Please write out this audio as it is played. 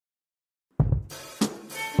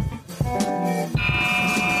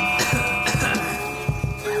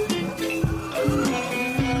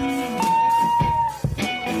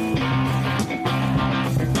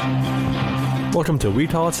Welcome to We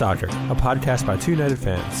Call It Soccer, a podcast by two United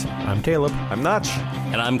fans. I'm Caleb. I'm Notch.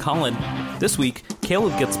 And I'm Colin. This week,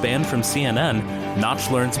 Caleb gets banned from CNN, Notch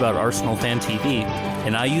learns about Arsenal Fan TV,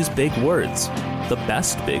 and I use big words. The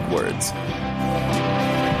best big words.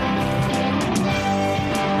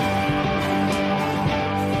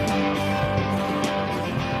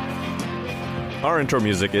 Our intro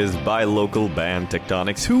music is by local band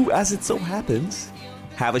Tectonics, who, as it so happens,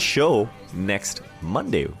 have a show next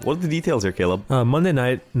Monday. What are the details here, Caleb? Monday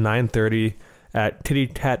night, 9:30 at Titty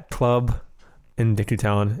Tat Club in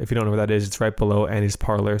Dictytown. If you don't know where that is, it's right below Annie's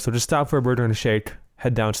Parlor. So just stop for a burger and a shake,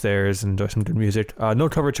 head downstairs, and enjoy some good music. No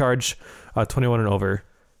cover charge, 21 and over.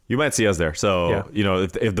 You might see us there. So, Yeah. you know,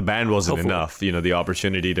 if the band wasn't Hopefully. enough, you know, the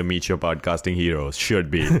opportunity to meet your podcasting heroes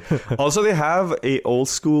should be. Also, they have a old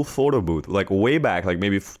school photo booth, like way back, like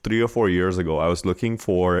maybe 3 or 4 years ago. I was looking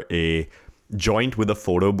for a joint with a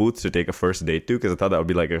photo booth to take a first date to, because I thought that would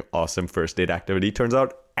be like an awesome first date activity. Turns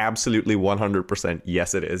out, absolutely 100%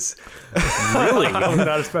 yes, it is. Really? I was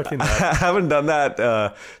not expecting that. I haven't done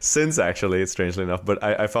that since, actually, strangely enough. But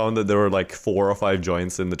I found that there were like 4 or 5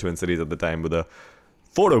 joints in the Twin Cities at the time with a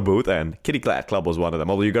photo booth, and Kitty Cat Club was one of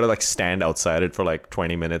them. Although you gotta like stand outside it for like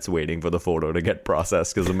 20 minutes waiting for the photo to get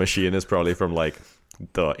processed, because the machine is probably from like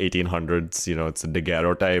the 1800s. You know, it's a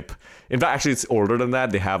Daguerreau type. In fact, actually, it's older than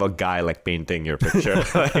that. They have a guy like painting your picture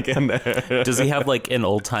like in there. Does he have like an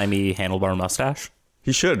old-timey handlebar mustache?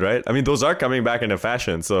 He should, right? I mean, those are coming back into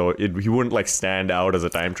fashion, so he wouldn't like stand out as a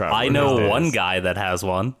time traveler. I know these one days. guy that has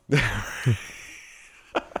one.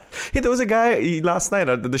 Hey, there was a guy last night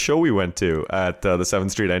at the show we went to at the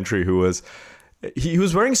 7th Street entry who was he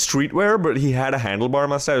was wearing streetwear, but he had a handlebar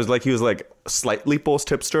mustache. It was like he was like slightly post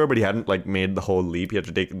hipster, but he hadn't like made the whole leap. He had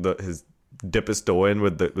to take his dip his toe in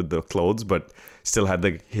with the clothes, but still had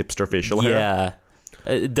the hipster facial hair.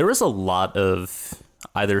 Yeah. There was a lot of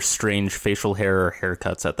either strange facial hair or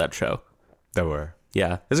haircuts at that show. There were.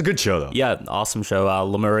 Yeah. It's a good show though. Yeah, awesome show.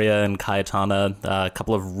 Lemuria and Cayetana, a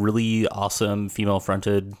couple of really awesome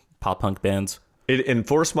female-fronted pop-punk bands. It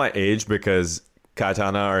enforced my age because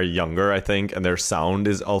Cayetana are younger, I think, and their sound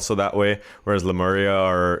is also that way. Whereas Lemuria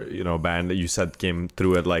are, you know, a band that you said came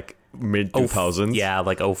through at like mid 2000s. Yeah,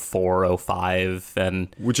 like 04, 05, and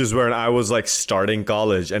Which is when I was like starting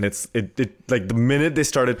college, and it like the minute they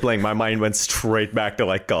started playing, my mind went straight back to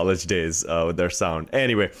like college days with their sound.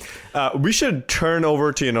 Anyway, we should turn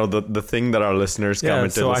over to, you know, the thing that our listeners come Yeah,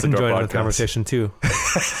 into so I listen can to join our in the podcast. conversation too.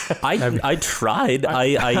 I tried.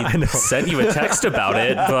 I know. sent you a text about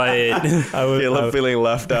it, but Caleb feeling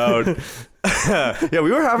left out. Yeah,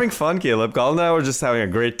 we were having fun, Caleb. Colin and I were just having a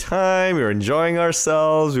great time. We were enjoying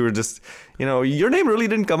ourselves. We were just, you know, your name really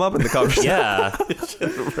didn't come up in the conversation. yeah.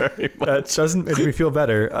 Very much. That doesn't make me feel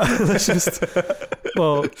better. Let's just,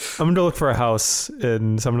 well, I'm going to look for a house,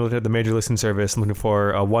 and so I'm going to look at the major listing service. I'm looking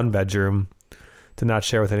for a 1-bedroom to not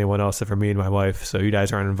share with anyone else except for me and my wife. So you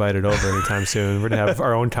guys aren't invited over anytime soon. We're going to have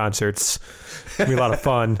our own concerts. It's going to be a lot of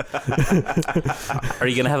fun. Are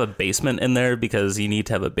you gonna have a basement in there, because you need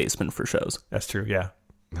to have a basement for shows? That's true, yeah.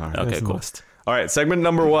 All right. Okay, That's a cool. must. All right, segment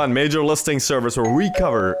number 1, major listing service, where we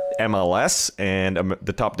cover MLS and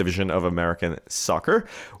the top division of American soccer.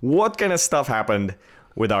 What kind of stuff happened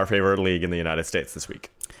with our favorite league in the United States this week?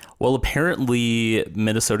 Well, apparently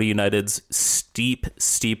Minnesota United's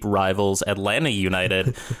steep rivals, Atlanta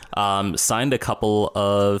United, signed a couple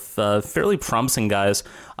of fairly promising guys.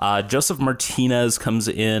 Joseph Martinez comes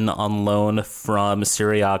in on loan from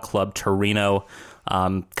Serie A club Torino,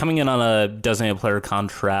 coming in on a designated player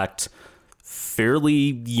contract,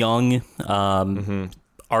 fairly young,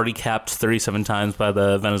 already capped 37 times by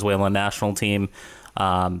the Venezuelan national team.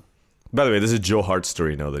 By the way, this is Joe Hart's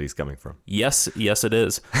Torino that he's coming from. Yes, it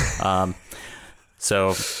is.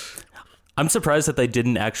 So I'm surprised that they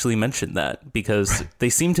didn't actually mention that, because they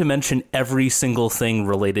seem to mention every single thing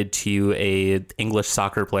related to a English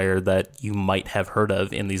soccer player that you might have heard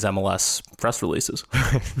of in these MLS press releases.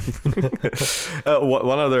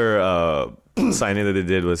 One other signing that they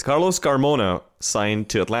did was Carlos Carmona signed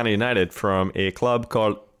to Atlanta United from a club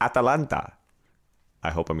called Atalanta. I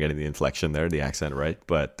hope I'm getting the inflection there, the accent right.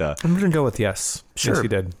 But I'm going to go with yes. Sure. Yes, he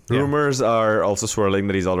did. Yeah. rumors are also swirling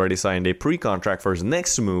that he's already signed a pre-contract for his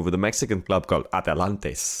next move with a Mexican club called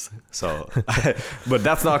Atalantes. So, but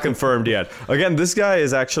that's not confirmed yet. Again, this guy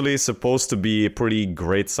is actually supposed to be a pretty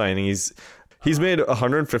great signing. He's made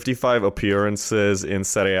 155 appearances in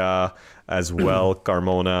Serie A as well,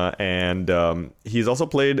 Carmona, and he's also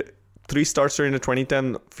played 3 starts during the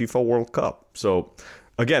 2010 FIFA World Cup. So,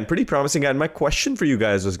 again, pretty promising guy. And my question for you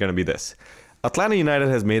guys was going to be this. Atlanta United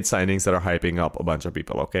has made signings that are hyping up a bunch of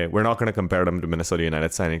people, okay? We're not going to compare them to Minnesota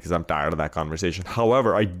United signing because I'm tired of that conversation.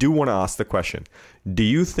 However, I do want to ask the question. Do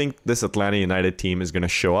you think this Atlanta United team is going to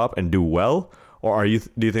show up and do well? Or do you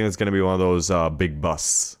think it's going to be one of those big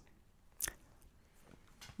busts?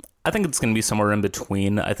 I think it's going to be somewhere in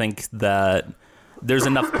between. I think that there's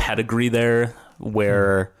enough pedigree there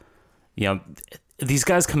where, these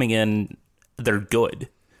guys coming in, they're good.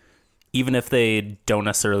 Even if they don't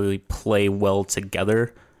necessarily play well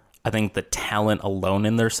together, I think the talent alone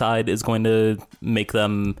in their side is going to make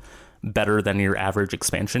them better than your average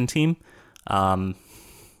expansion team.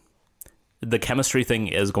 The chemistry thing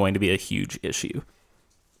is going to be a huge issue.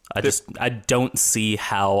 I don't see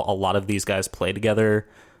how a lot of these guys play together.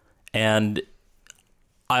 And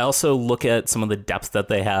I also look at some of the depth that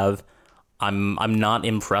they have. I'm not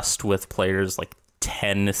impressed with players like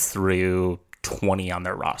 10 through 20 on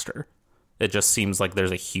their roster. It just seems like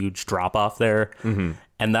there's a huge drop off there. Mm-hmm.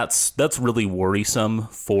 And that's really worrisome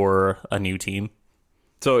for a new team.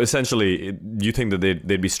 So essentially, you think that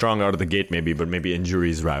they'd be strong out of the gate maybe, but maybe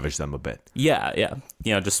injuries ravage them a bit. Yeah.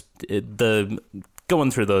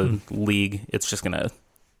 Going through the league, it's just going to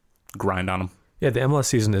grind on them. Yeah, the MLS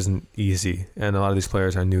season isn't easy, and a lot of these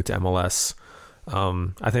players are new to MLS.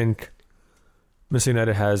 I think Minnesota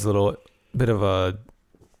United has a little bit of a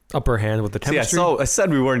upper hand with the chemistry. See, I said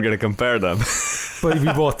we weren't going to compare them. But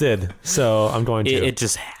we both did, so I'm going to. It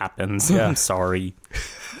just happens. Yeah. I'm sorry.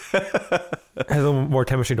 Has a little more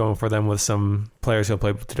chemistry going for them with some players who have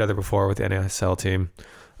played together before with the NASL team,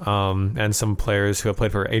 and some players who have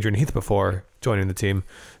played for Adrian Heath before joining the team.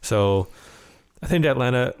 So I think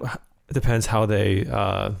Atlanta, it depends how they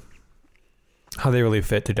really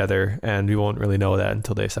fit together, and we won't really know that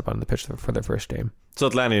until they step on the pitch for their first game. So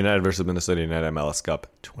Atlanta United versus Minnesota United MLS Cup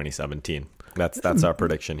 2017. That's our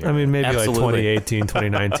prediction here. I mean, maybe Absolutely. like 2018,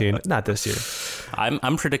 2019, not this year.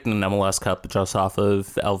 I'm predicting an MLS Cup just off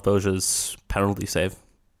of Elf Boja's penalty save.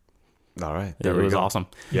 All right, It was awesome.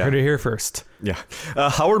 You heard it here first. Yeah.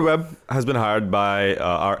 Howard Webb has been hired by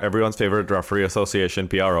our everyone's favorite referee association,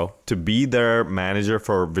 PRO, to be their manager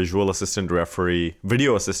for video assistant referee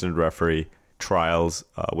trials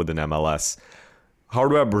within MLS.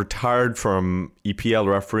 Howard Webb retired from EPL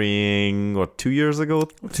refereeing, 2 years ago?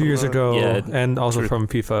 2 years ago, Yeah, and also from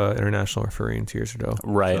FIFA International refereeing 2 years ago.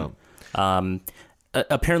 Right. So.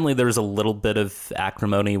 Apparently, there was a little bit of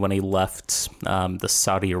acrimony when he left the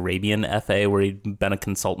Saudi Arabian FA, where he'd been a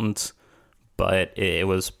consultant, but it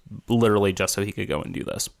was literally just so he could go and do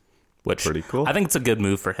this, which pretty cool. I think it's a good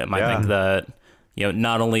move for him. Yeah. I think that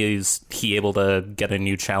not only is he able to get a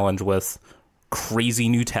new challenge with crazy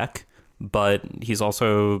new tech, but he's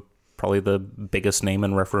also probably the biggest name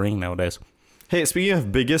in refereeing nowadays. Hey, speaking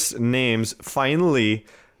of biggest names, finally,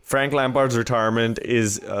 Frank Lampard's retirement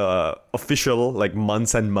is official, like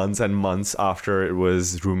months and months and months after it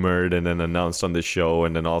was rumored and then announced on the show,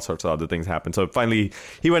 and then all sorts of other things happened. So finally,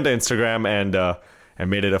 he went to Instagram and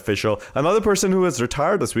made it official. Another person who has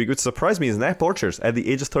retired this week, which surprised me, is Nat Borchers. At the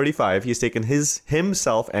age of 35, he's taken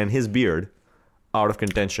himself and his beard out of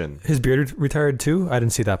contention. His beard retired too? I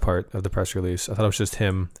didn't see that part of the press release. I thought it was just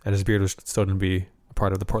him, and his beard was still going to be a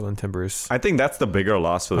part of the Portland Timbers. I think that's the bigger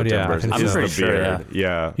loss for the Timbers. I'm is pretty the sure, beard.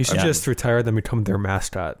 Yeah. You should just retire them, become their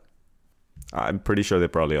mascot. I'm pretty sure they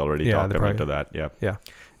probably already talked him into that. Yeah. Yeah.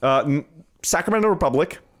 Sacramento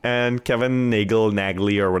Republic and Kevin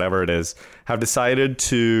Nagley or whatever it is have decided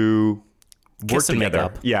to work Kiss and make together.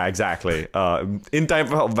 up. Yeah, exactly. In time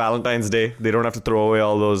for Valentine's Day, they don't have to throw away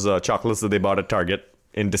all those chocolates that they bought at Target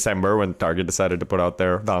in December when Target decided to put out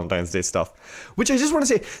their Valentine's Day stuff. Which I just want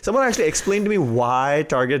to say, someone actually explained to me why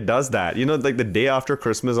Target does that. Like the day after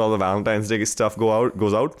Christmas, all the Valentine's Day stuff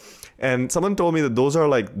goes out. And someone told me that those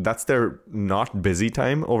are that's their not busy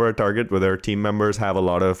time over at Target, where their team members have a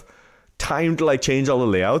lot of time to change all the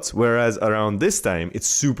layouts. Whereas around this time, it's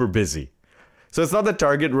super busy. So it's not that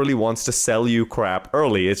Target really wants to sell you crap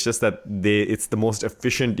early. It's just that it's the most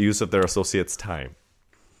efficient use of their associates' time.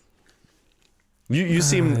 You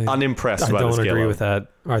seem unimpressed by this, I don't agree Caleb. with that.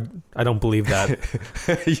 I don't believe that.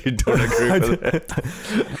 You don't agree with it?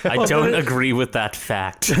 I don't agree with that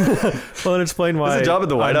fact. Well, then explain why. There's a job at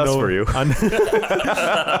the White House for you.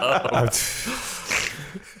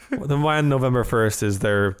 Then why on November 1st is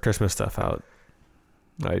their Christmas stuff out?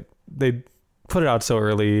 Right? They put it out so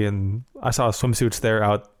early, and I saw swimsuits there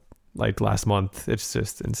out last month. It's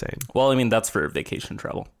just insane. Well, I mean, that's for vacation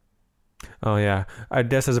travel. Oh yeah, I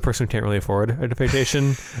guess as a person who can't really afford a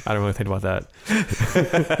vacation, I don't really think about that.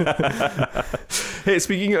 Hey,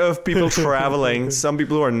 speaking of people traveling, some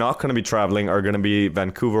people who are not going to be traveling are going to be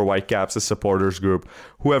Vancouver Whitecaps' supporters group,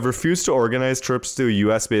 who have refused to organize trips to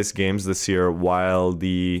US-based games this year while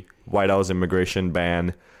the White House immigration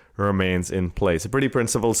ban remains in place. A pretty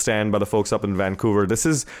principled stand by the folks up in Vancouver. This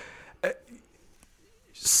is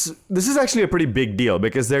actually a pretty big deal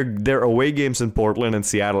because their away games in Portland and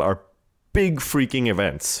Seattle are big freaking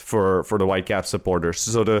events for the Whitecaps supporters.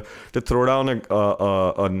 So to throw down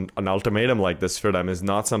an ultimatum like this for them is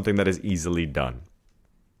not something that is easily done.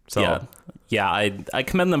 So I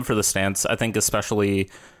commend them for the stance. I think especially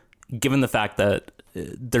given the fact that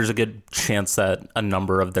there's a good chance that a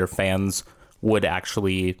number of their fans would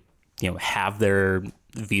actually, have their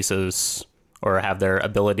visas or have their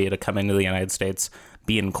ability to come into the United States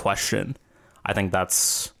be in question. I think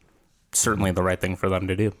that's certainly the right thing for them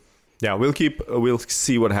to do. Yeah, we'll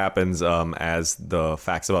see what happens as the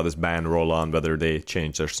facts about this ban roll on, whether they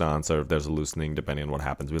change their stance or if there's a loosening, depending on what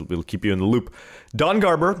happens. We'll keep you in the loop. Dan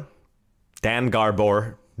Garbor,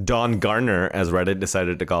 Don Garner, as Reddit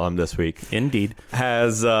decided to call him this week, Indeed,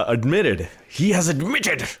 has admitted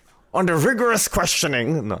under rigorous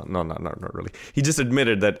questioning. No, not really. He just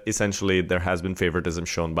admitted that essentially there has been favoritism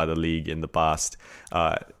shown by the league in the past.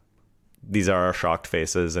 These are our shocked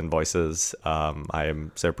faces and voices. I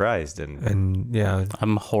am surprised and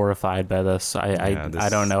I'm horrified by this. I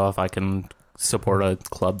don't know if I can support a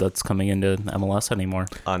club that's coming into MLS anymore.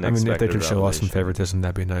 I mean, if they could show us some favoritism,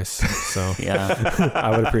 that'd be nice. So yeah,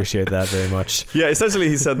 I would appreciate that very much. Yeah, essentially,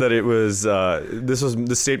 he said that it was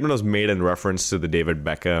the statement was made in reference to the David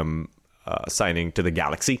Beckham signing to the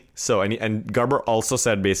Galaxy. So and Garber also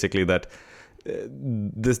said basically that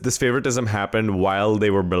this favoritism happened while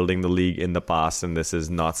they were building the league in the past, and this is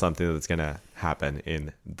not something that's going to happen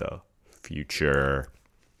in the future.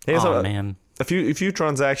 Hey, man. A few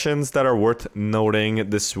transactions that are worth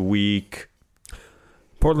noting this week.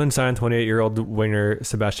 Portland signed 28-year-old winger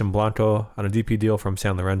Sebastian Blanco on a DP deal from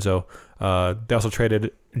San Lorenzo. They also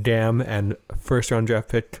traded Dam and first-round draft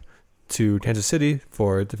pick to Kansas City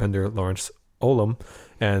for defender Lawrence Olam.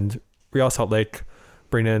 And Real Salt Lake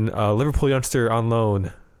bring in a Liverpool youngster on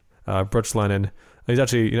loan, Brooks Lennon. He's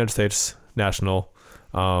actually a United States national.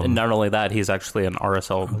 And not only that, he's actually an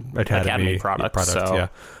RSL Academy product. So. Yeah.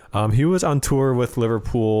 He was on tour with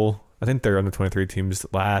Liverpool. I think they're under 23 teams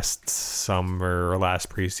last summer or last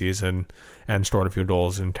preseason, and scored a few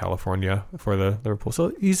goals in California for the Liverpool.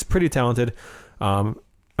 So he's pretty talented. I'd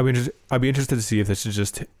be interested to see if this is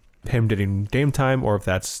just him getting game time or if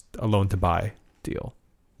that's a loan to buy deal.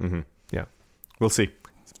 Mm-hmm. Yeah, we'll see.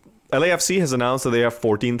 LAFC has announced that they have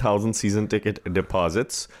 14,000 season ticket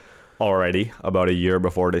deposits already, about a year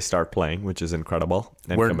before they start playing, which is incredible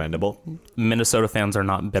and commendable. Minnesota fans are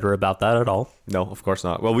not bitter about that at all. No, of course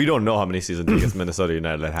not. Well, we don't know how many season tickets Minnesota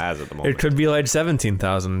United has at the moment. It could be like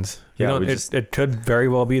 17,000. Yeah, it could very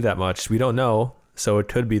well be that much. We don't know, so it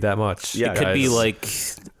could be that much. Yeah, it could be like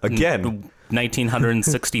again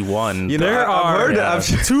 1961. There are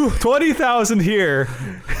 20,000 here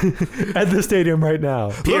at the stadium right now.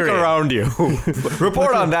 Period. Look around you.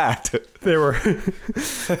 Report on that. There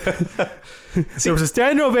was a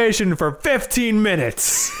standing ovation for 15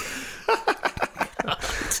 minutes.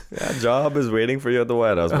 That job is waiting for you at the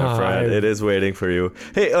White House, my friend. It is waiting for you.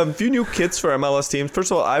 Hey, a few new kits for MLS teams.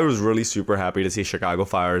 First of all, I was really super happy to see Chicago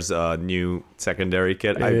Fire's new secondary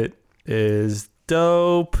kit. It is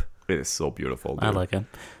dope. It is so beautiful, dude. I like it.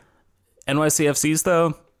 NYCFC's,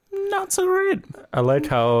 though, not so great. I like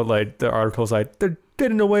how the article's they're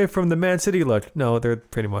getting away from the Man City look. No, they're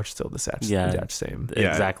pretty much still the exact same.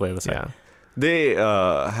 Exactly the same. Yeah. They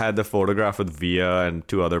had the photograph with Villa and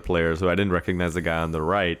two other players who I didn't recognize the guy on the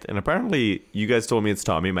right. And apparently, you guys told me it's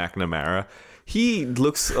Tommy McNamara. He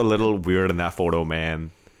looks a little weird in that photo,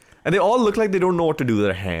 man. And they all look like they don't know what to do with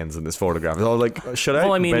their hands in this photograph. It's all like, should I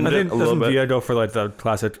bend it a little bit? Villa go for the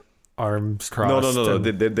classic arms crossed? No.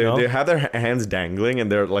 They have their hands dangling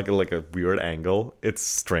and they're like a weird angle. It's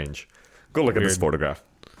strange. Go look at this photograph.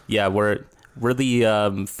 Yeah, we're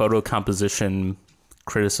the photo composition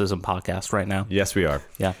criticism podcast right now. Yes, we are.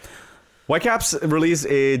 Yeah. Whitecaps released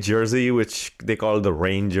a jersey which they call the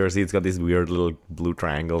Rain jersey. It's got these weird little blue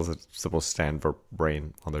triangles. It's supposed to stand for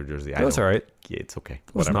rain on their jersey. That's all right. Yeah, it's okay.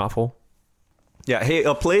 It wasn't awful. Yeah. Hey,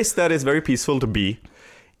 a place that is very peaceful to be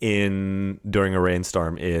in during a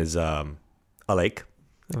rainstorm is a lake.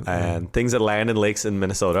 Okay. And things that land in lakes in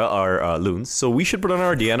Minnesota are loons. So we should put on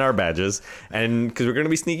our DNR badges, and because we're going to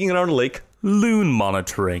be sneaking around a lake. Loon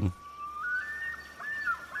monitoring.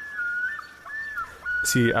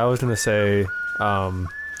 See, I was going to say,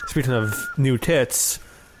 speaking of new tits,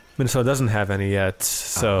 Minnesota doesn't have any yet.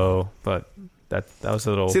 So, but That was a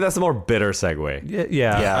little. See, that's a more bitter segue.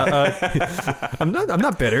 Yeah. I'm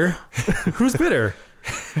not bitter. Who's bitter?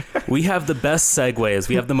 We have the best segues.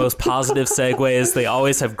 We have the most positive segues. They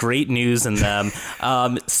always have great news in them.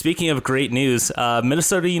 Speaking of great news,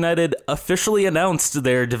 Minnesota United officially announced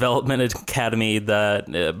their development academy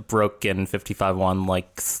that broke in 55-1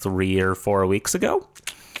 like 3 or 4 weeks ago.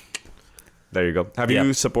 There you go. Have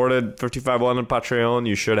you supported 55-1 on Patreon?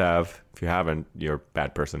 You should have. If you haven't, you're a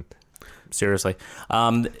bad person. Seriously.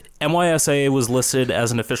 MYSA was listed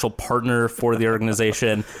as an official partner for the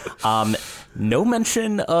organization. No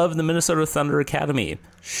mention of the Minnesota Thunder Academy.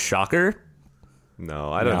 Shocker.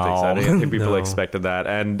 No, I don't think so. I don't think people expected that.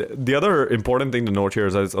 And the other important thing to note here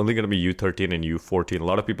is that it's only going to be U13 and U14. A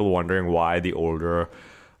lot of people wondering why the older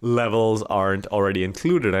levels aren't already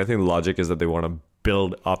included. I think the logic is that they want to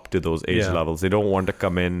build up to those age levels. They don't want to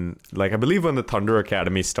come in. Like, I believe when the Thunder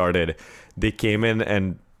Academy started, they came in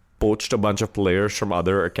and poached a bunch of players from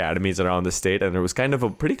other academies around the state, and it was kind of a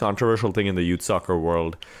pretty controversial thing in the youth soccer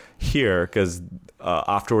world here, because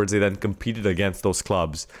afterwards they then competed against those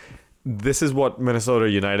clubs. This is what Minnesota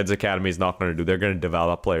United's academy is not going to do. They're going to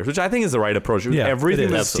develop players, which I think is the right approach. Yeah,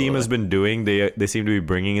 everything this team has been doing, they seem to be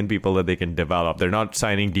bringing in people that they can develop. They're not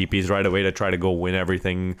signing DPs right away to try to go win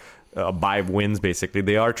everything by wins. Basically,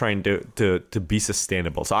 they are trying to be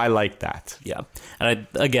sustainable. So I like that. Yeah, and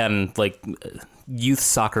again, like, youth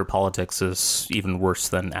soccer politics is even worse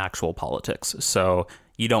than actual politics. So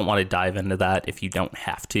you don't want to dive into that if you don't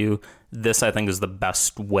have to. This, I think, is the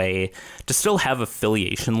best way to still have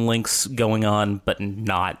affiliation links going on, but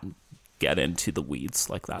not get into the weeds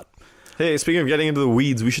like that. Hey, speaking of getting into the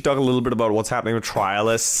weeds, we should talk a little bit about what's happening with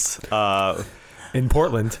trialists. In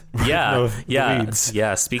Portland. Yeah. Weeds.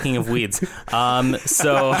 Yeah. Speaking of weeds.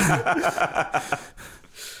 So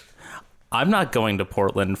I'm not going to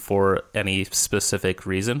Portland for any specific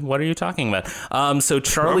reason. What are you talking about? So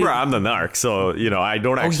Charlie... Remember, I'm the narc, so, I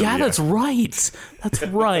don't actually... Oh, yeah, that's right. That's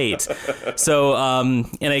right. So, in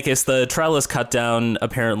any case, the trialist cutdown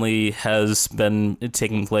apparently has been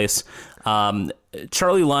taking place.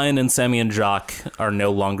 Charlie Lyon and Samian Jacques are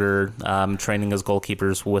no longer training as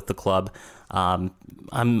goalkeepers with the club.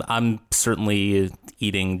 I'm certainly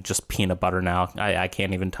eating just peanut butter now. I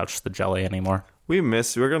can't even touch the jelly anymore.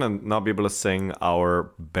 We're gonna not be able to sing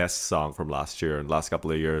our best song from last year and last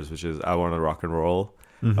couple of years, which is "I Want to Rock and Roll"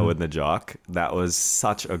 with Najak. That was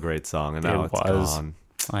such a great song, and now it's gone.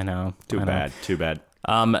 I know. Too bad.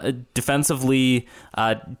 Defensively,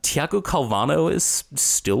 Thiago Calvano is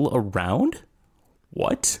still around.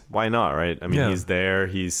 What? Why not? Right? I mean, he's there.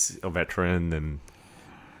 He's a veteran, and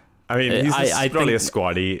I mean, he's probably a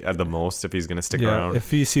squaddy at the most if he's gonna stick around.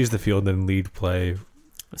 If he sees the field in lead play.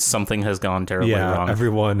 Something has gone terribly wrong.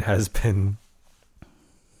 Everyone has been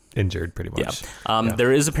injured pretty much.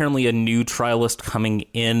 There is apparently a new trialist coming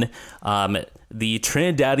in. The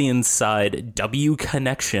Trinidadian side, W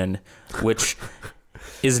Connection, which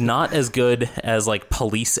is not as good as like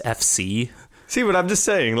Police FC. See, but I'm just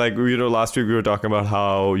saying, like, last week we were talking about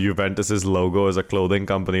how Juventus's logo is a clothing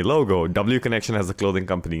company logo. W Connection has a clothing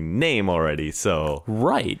company name already, so...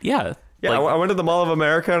 Right, yeah. Yeah, I went to the Mall of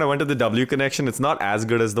America and I went to the W Connection. It's not as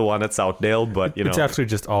good as the one at Southdale, but It's actually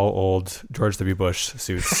just all old George W. Bush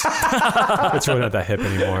suits. It's really not that hip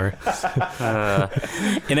anymore.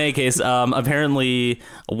 In any case, apparently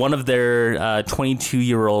one of their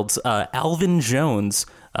 22-year-olds, Alvin Jones,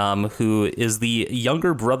 who is the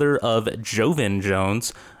younger brother of Jovan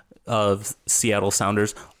Jones of Seattle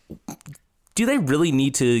Sounders. Do they really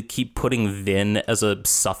need to keep putting Vin as a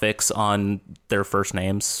suffix on their first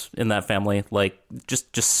names in that family? Like,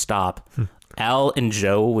 just stop. Al and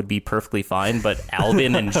Joe would be perfectly fine, but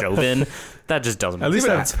Alvin and Jovan, that just doesn't make sense.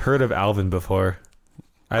 At least I've heard of Alvin before.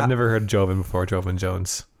 I've never heard Jovan before, Jovan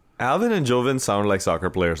Jones. Alvin and Jovan sound like soccer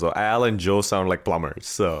players, though. Al and Joe sound like plumbers.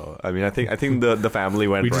 So, I mean, I think the family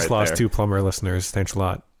went right there. We just lost 2 plumber listeners. Thanks a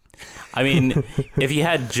lot. I mean, if you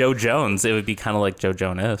had Joe Jones, it would be kind of like Joe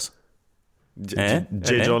Jonas. J.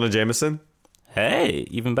 Jonah Jameson? Hey,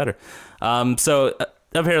 even better. So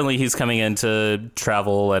apparently he's coming in to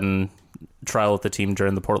travel and trial with the team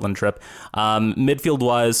during the Portland trip.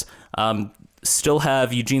 Midfield-wise, still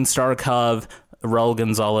have Eugene Starkov, Raul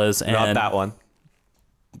Gonzalez, and... Not that one.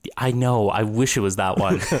 I know. I wish it was that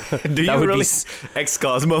one. Do you really?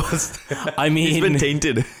 Ex-Cosmos? I mean... He's been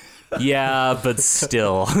tainted. Yeah, but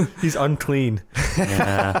still. He's unclean.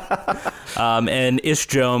 Yeah. And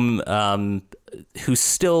Ishjom, who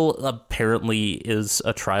still apparently is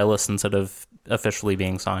a trialist instead of officially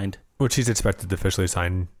being signed. Which he's expected to officially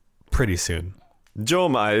sign pretty soon.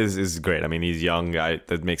 Joma is great. I mean, he's young.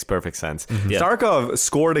 That makes perfect sense. Yeah. Starkov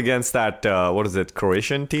scored against that,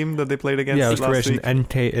 Croatian team that they played against Yeah, it was last Croatian week.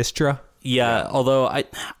 Ente Istra. Yeah, although I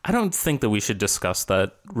don't think that we should discuss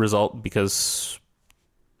that result because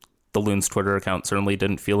the Loons Twitter account certainly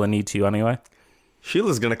didn't feel a need to anyway.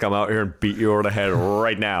 Sheila's going to come out here and beat you over the head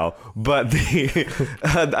right now. But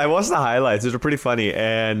I watched the highlights. It was pretty funny.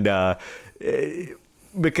 And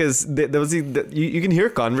because there was you can hear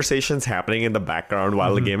conversations happening in the background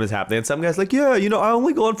while the game is happening. And some guy's like, yeah, I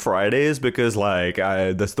only go on Fridays because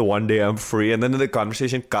that's the one day I'm free. And then the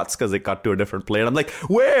conversation cuts because they cut to a different play. And I'm like,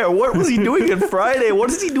 where? What was he doing on Friday? What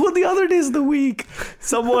does he do on the other days of the week?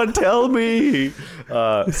 Someone tell me.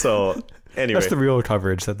 Anyway. That's the real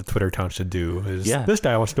coverage that the Twitter account should do. Is this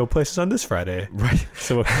guy wants to go places on this Friday, right?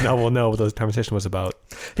 So now we'll know what the conversation was about.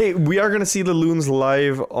 Hey, we are going to see the Loons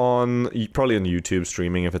live probably on YouTube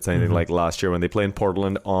streaming if it's anything like last year when they play in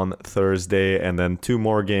Portland on Thursday, and then 2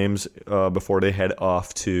 more games before they head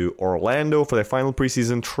off to Orlando for their final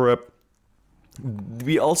preseason trip.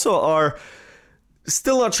 We also are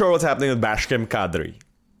still not sure what's happening with Bashkim Kadri.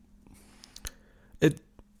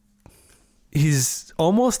 He's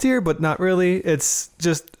almost here, but not really. It's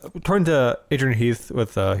just, according to Adrian Heath,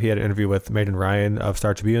 he had an interview with Maiden Ryan of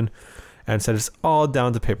Star Tribune, and said it's all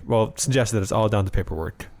down to paper. Well, suggested that it's all down to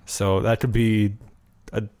paperwork. So that could be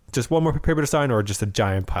just one more paper to sign, or just a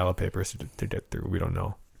giant pile of papers to get through. We don't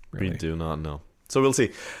know. Really. We do not know. So we'll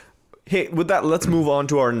see. Hey, with that, let's move on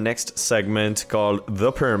to our next segment called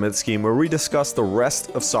The Pyramid Scheme, where we discuss the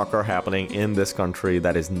rest of soccer happening in this country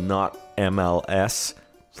that is not MLS.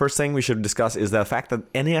 First thing we should discuss is the fact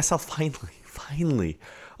that NASL finally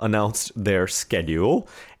announced their schedule,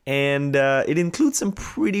 and it includes some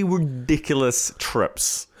pretty ridiculous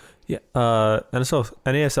trips. Yeah,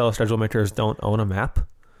 NASL schedule makers don't own a map,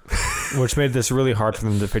 which made this really hard for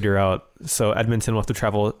them to figure out. So Edmonton will have to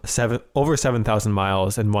travel over 7,000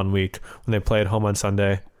 miles in 1 week when they play at home on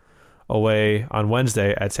Sunday, away on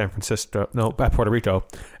Wednesday at at Puerto Rico,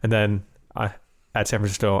 and then at San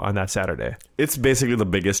Francisco on that Saturday. It's basically the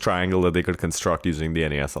biggest triangle that they could construct using the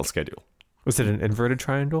NASL schedule. Was it an inverted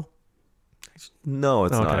triangle? No,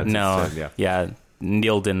 it's not. No, yeah,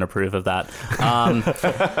 Neil didn't approve of that.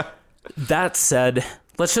 That said,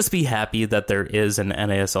 let's just be happy that there is an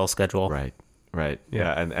NASL schedule. Right.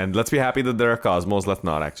 Yeah, and let's be happy that there are Cosmos. Let's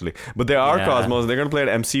not, actually. But there are Cosmos. They're going to play at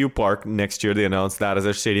MCU Park next year. They announced that as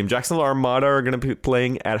their stadium. Jacksonville Armada are going to be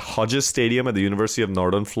playing at Hodges Stadium at the University of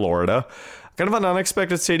Northern Florida. Kind of an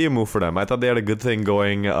unexpected stadium move for them. I thought they had a good thing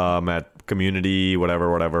going at Community,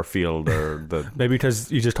 whatever field. Maybe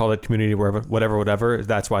because you just called it Community, whatever.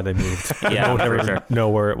 That's why they moved. Yeah, no one ever know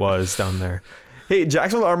where it was down there. Hey,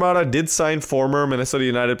 Jacksonville Armada did sign former Minnesota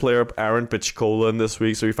United player Aaron Pichkolan this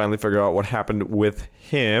week, so we finally figured out what happened with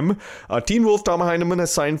him. Teen Wolf Tom Heineman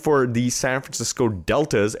has signed for the San Francisco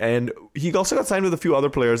Deltas, and he also got signed with a few other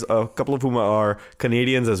players, a couple of whom are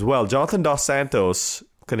Canadians as well. Jonathan Dos Santos,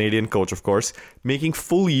 Canadian coach, of course, making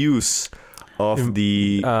full use of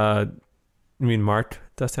the... You mean Mark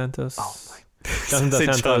Dos Santos? Oh, my... Jonathan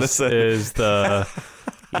Dos Santos is the...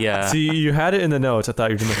 Yeah. See, you had it in the notes. I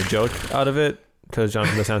thought you were going to make a joke out of it, because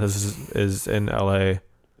Jonathan Dos Santos is in LA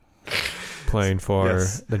playing for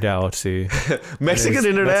the Galaxy. Mexican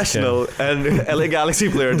international and LA Galaxy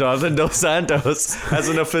player Jonathan Dos Santos has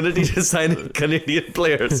an affinity to sign Canadian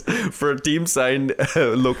players for a team signed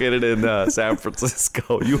located in San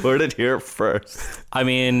Francisco. You heard it here first. I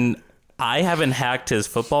mean, I haven't hacked his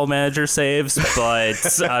Football Manager saves,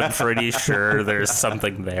 but I'm pretty sure there's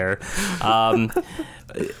something there.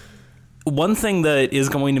 One thing that is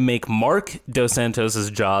going to make Mark Dos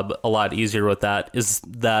Santos' job a lot easier with that is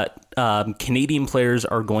that Canadian players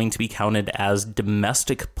are going to be counted as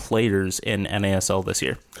domestic players in NASL this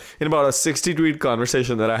year. In about a 60-tweet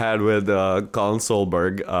conversation that I had with Colin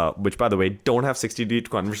Solberg, which, by the way, don't have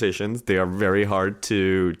 60-tweet conversations. They are very hard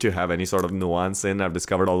to have any sort of nuance in. I've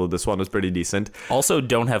discovered, although this one was pretty decent. Also,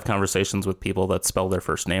 don't have conversations with people that spell their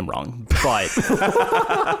first name wrong. But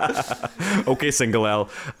okay, single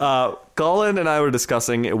L. Colin and I were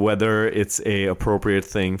discussing whether it's a appropriate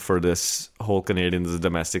thing for this whole Canadians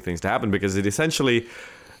domestic things to happen, because it essentially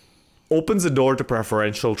opens the door to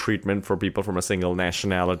preferential treatment for people from a single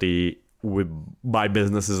nationality by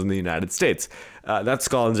businesses in the United States. That's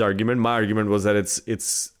Colin's argument. My argument was that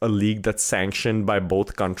it's a league that's sanctioned by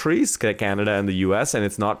both countries, Canada and the US, and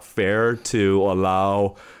it's not fair to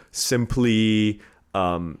allow simply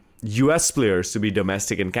US players to be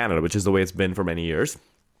domestic in Canada, which is the way it's been for many years.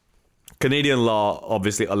 Canadian law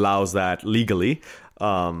obviously allows that legally.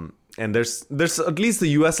 And there's at least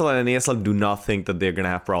the USL and NASL do not think that they're going to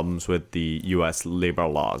have problems with the US labor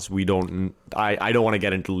laws. I don't want to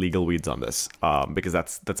get into legal weeds on this because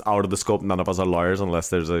that's out of the scope. None of us are lawyers unless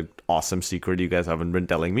there's an awesome secret you guys haven't been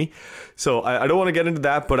telling me. So I don't want to get into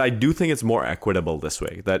that, but I do think it's more equitable this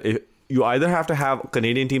way. That if you either have to have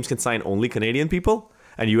Canadian teams can sign only Canadian people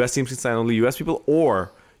and US teams can sign only US people,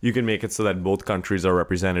 or you can make it so that both countries are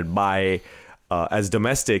represented by as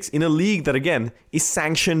domestics in a league that, again, is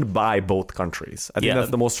sanctioned by both countries. I think that's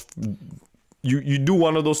the most... You do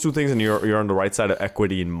one of those two things and you're on the right side of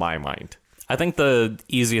equity in my mind. I think the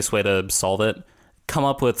easiest way to solve it, come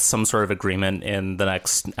up with some sort of agreement in the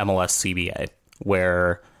next MLS CBA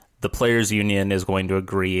where the players' union is going to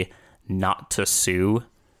agree not to sue,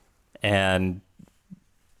 and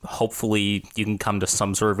hopefully you can come to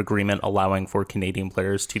some sort of agreement allowing for Canadian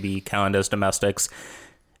players to be counted as domestics,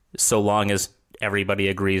 so long as everybody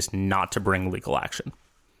agrees not to bring legal action.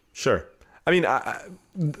 Sure. I mean,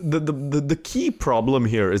 the key problem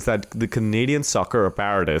here is that the Canadian soccer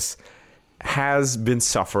apparatus has been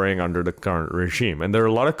suffering under the current regime. And there are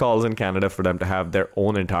a lot of calls in Canada for them to have their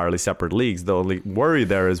own entirely separate leagues. The only worry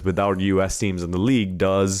there is without US teams in the league,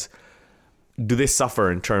 do they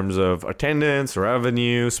suffer in terms of attendance,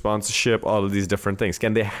 revenue, sponsorship, all of these different things?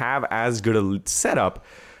 Can they have as good a setup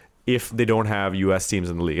if they don't have US teams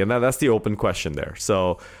in the league? And that's the open question there.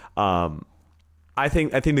 So I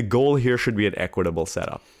think the goal here should be an equitable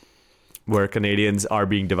setup where Canadians are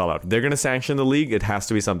being developed. They're going to sanction the league. It has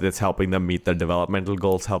to be something that's helping them meet their developmental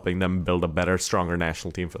goals, helping them build a better, stronger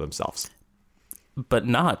national team for themselves. But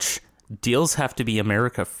Notch, deals have to be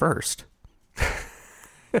America first.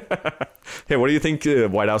 Hey, what do you think,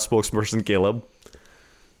 White House spokesperson Caleb?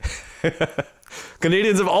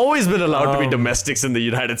 Canadians have always been allowed to be domestics in the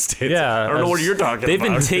United States. Yeah, I don't know what you're talking They've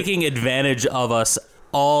about. been taking advantage of us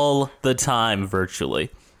all the time,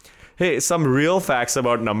 virtually. Hey, some real facts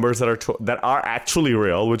about numbers that are actually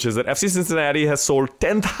real, which is that FC Cincinnati has sold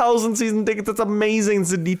 10,000 season tickets. That's amazing.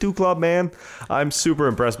 It's a D2 club, man. I'm super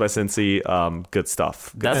impressed by Cincy. Good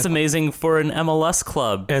stuff. That's amazing for an MLS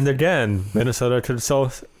club. And again, Minnesota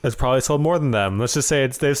has probably sold more than them. Let's just say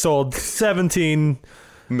they've sold 17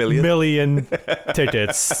 million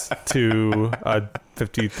tickets to a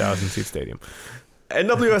 50,000 seat stadium.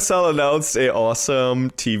 NWSL announced a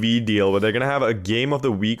awesome TV deal where they're going to have a game of the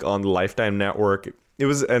week on the Lifetime Network. It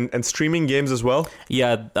was and streaming games as well.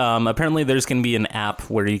 Yeah, apparently there's going to be an app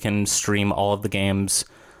where you can stream all of the games,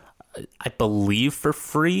 I believe, for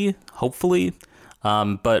free, hopefully.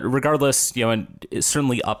 But regardless, it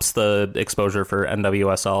certainly ups the exposure for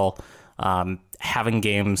NWSL. Having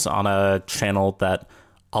games on a channel that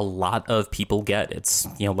a lot of people get. It's,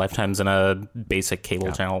 Lifetime's in a basic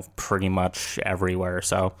cable channel pretty much everywhere.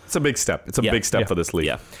 So it's a big step. It's a big step for this league.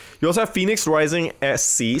 Yeah. You also have Phoenix Rising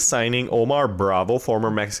SC signing Omar Bravo, former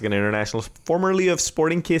Mexican international, formerly of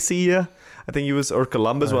Sporting Quesilla. I think he was, or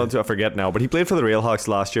Columbus, I forget now. But he played for the Railhawks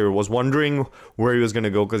last year. Was wondering where he was going to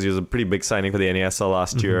go because he was a pretty big signing for the NASL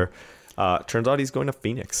last year. Turns out he's going to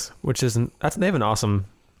Phoenix. They have an awesome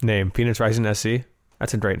name. Phoenix Rising SC.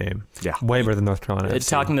 That's a great name. Yeah. Way better than North Carolina FC.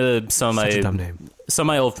 Talking to some of Such a dumb name. Some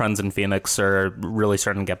of my old friends in Phoenix are really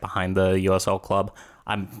starting to get behind the USL club.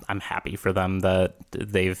 I'm happy for them that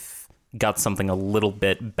they've got something a little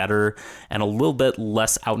bit better and a little bit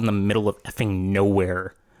less out in the middle of effing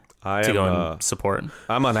nowhere to go and support.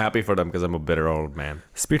 I'm unhappy for them because I'm a bitter old man.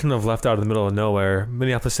 Speaking of left out in the middle of nowhere,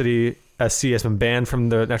 Minneapolis City SC has been banned from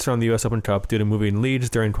the next round of the US Open Cup due to moving leads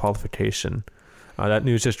during qualification. That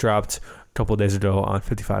news just dropped a couple of days ago on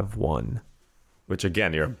 55-1. Which,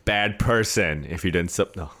 again, you're a bad person if you didn't...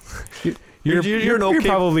 No. You're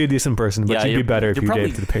probably a decent person, but you'd be better if you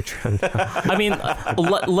probably gave to the Patreon. I mean,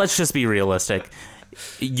 let's just be realistic.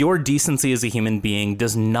 Your decency as a human being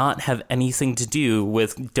does not have anything to do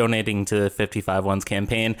with donating to 55-1's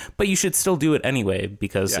campaign, but you should still do it anyway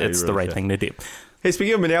because it's the right thing to do. Hey,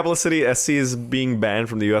 speaking of Minneapolis City, SC is being banned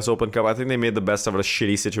from the U.S. Open Cup. I think they made the best of a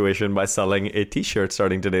shitty situation by selling a T-shirt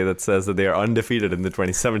starting today that says that they are undefeated in the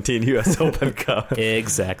 2017 U.S. Open Cup.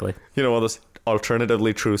 Exactly. One of those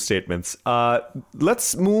alternatively true statements.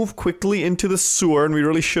 Let's move quickly into the sewer, and we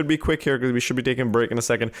really should be quick here because we should be taking a break in a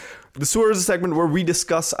second. The sewer is a segment where we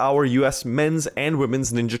discuss our U.S. men's and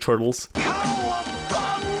women's Ninja Turtles.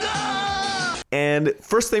 And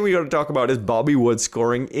first thing we got to talk about is Bobby Wood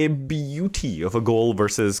scoring a beauty of a goal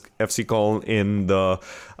versus FC Köln in the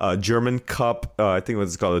German Cup. I think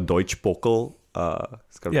it's called a Deutsche Pokal.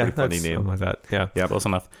 It's got a pretty funny name. Something like that. Yeah, close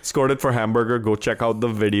enough. Scored it for Hamburger. Go check out the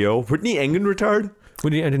video. Whitney Engen retired?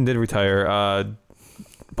 Whitney Engen did retire.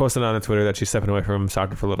 Posted on Twitter that she's stepping away from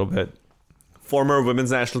soccer for a little bit. former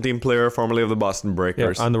women's national team player, formerly of the Boston Yeah,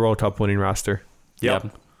 Breakers. on the World Cup winning roster. Yep. Yeah,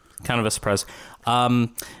 kind of a surprise.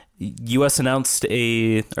 U.S. announced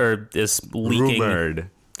is leaking Rumored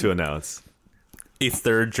to announce. a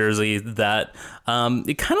third jersey that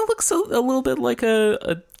it kind of looks a little bit like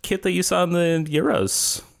a kit that you saw in the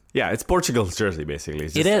Euros. Yeah, it's Portugal's jersey, basically.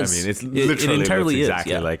 It's It is. I mean, it's It literally entirely looks is,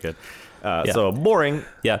 exactly yeah. like it. Yeah. So boring.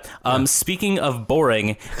 Yeah. Speaking of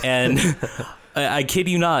boring, and I kid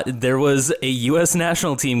you not, there was a U.S.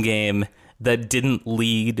 national team game that didn't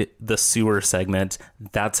lead the sewer segment.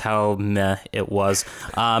 That's how meh it was.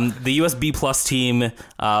 The U.S. B-plus team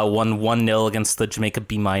won 1-0 against the Jamaica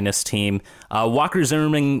B- team. Walker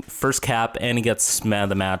Zimmerman, first cap, and he gets man of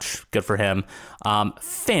the match. Good for him.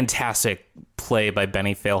 Fantastic play by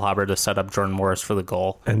Benny Feilhaber to set up Jordan Morris for the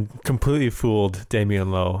goal. And completely fooled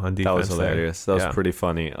Damian Lowe on defense. That was hilarious. That was Yeah. pretty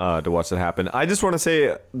funny to watch that happen. I just want to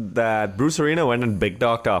say that Bruce Arena went and big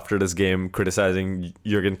talked after this game, criticizing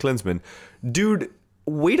Jurgen Klinsmann. Dude,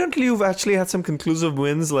 wait until you've actually had some conclusive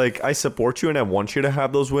wins. Like, I support you and I want you to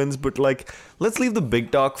have those wins, but like, let's leave the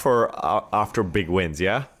big talk for after big wins.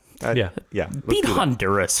 Yeah. Yeah. Yeah. let's Beat do that.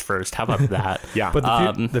 Honduras first. How about that? Yeah. But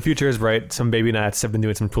the future is bright. Some baby Nats have been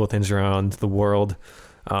doing some cool things around the world.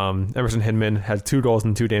 Emerson Hindman had 2 goals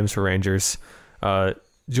in 2 games for Rangers.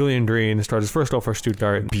 Julian Green started his first goal for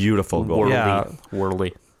Stuttgart. Beautiful goal. Whirly. Yeah.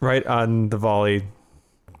 Whirly. Right on the volley.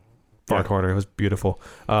 Far Yeah. corner. It was beautiful.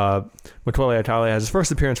 Matoele Italia has his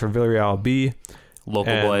first appearance for Villarreal B.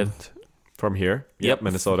 Local and, boy. From here. Yep.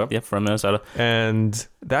 Minnesota. Yep, from Minnesota. And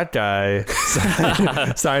that guy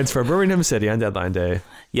signs for Birmingham City on deadline day.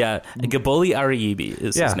 Yeah, Gaboli Ariibi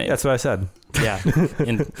is Yeah, his name. that's what I said. Yeah,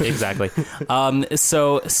 exactly.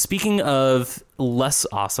 So speaking of less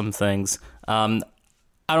awesome things,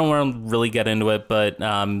 I don't want to really get into it, but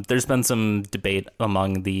there's been some debate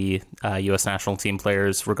among the U.S. national team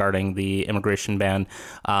players regarding the immigration ban.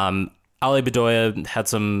 Ali Bedoya had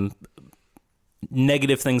some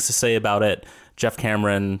negative things to say about it. Jeff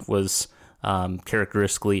Cameron was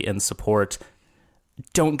characteristically in support.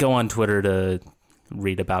 Don't go on Twitter to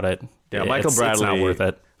read about it. Yeah, Michael Bradley. It's not worth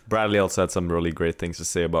it. Bradley also had some really great things to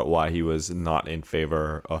say about why he was not in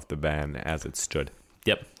favor of the ban as it stood.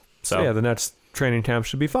 Yep. So yeah, the Nets training camp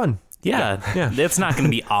should be fun. Yeah, Yeah. it's not going to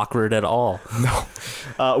be awkward at all.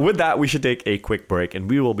 With that, we should take a quick break, and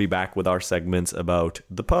we will be back with our segments about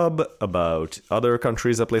the pub, about other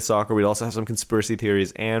countries that play soccer. We'll also have some conspiracy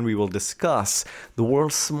theories, and we will discuss the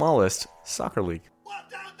world's smallest soccer league.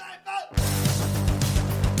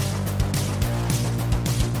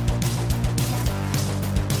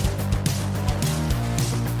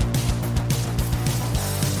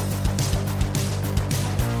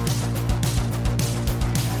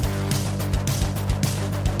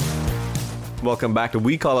 Welcome back to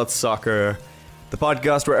We Call It Soccer, the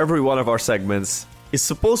podcast where every one of our segments is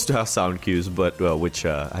supposed to have sound cues, but which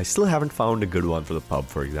I still haven't found a good one for the pub,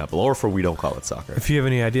 for example, or for We Don't Call It Soccer. If you have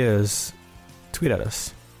any ideas, tweet at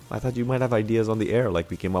us. I thought you might have ideas on the air,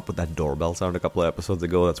 like we came up with that doorbell sound a couple of episodes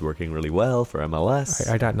ago that's working really well for MLS.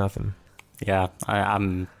 I got nothing. Yeah,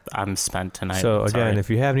 I'm spent tonight. So again, Sorry. if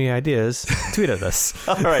you have any ideas, tweet at us.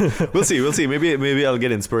 All right, we'll see. Maybe I'll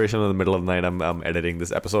get inspiration in the middle of the night. I'm editing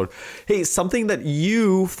this episode. Hey, something that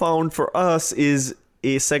you found for us is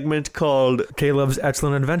a segment called Caleb's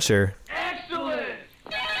Excellent Adventure. Excellent!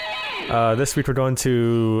 This week we're going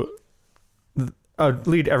to a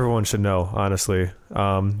league everyone should know, honestly.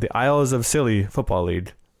 The Isles of Scilly Football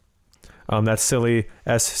League. That's Scilly,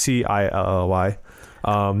 Scilly.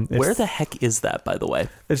 Where the heck is that, by the way?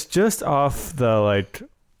 It's just off the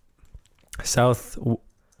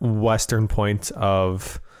southwestern point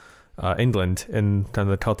of England in kind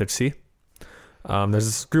of the Celtic Sea. There's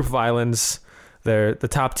this group of islands. The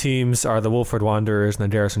top teams are the Wilfred Wanderers and the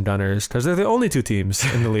Garrison Gunners because they're the only 2 teams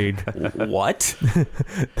in the league. What?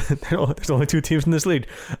 There's only 2 teams in this league.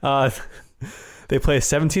 They play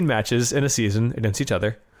 17 matches in a season against each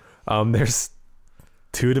other. There's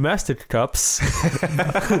 2 domestic cups,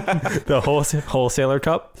 the wholesaler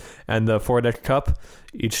cup and the four-deck cup.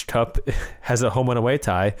 Each cup has a home and away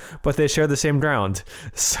tie, but they share the same ground.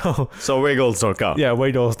 So away goals don't count. yeah,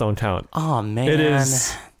 away goals don't count. Oh man, It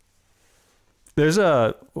is. There's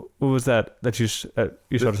what was that you showed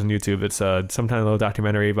us on YouTube? It's some kind of little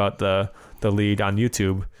documentary about the league on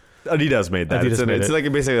YouTube. Adidas made that. Adidas made it's it. like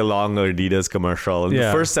basically a long Adidas commercial. And Yeah.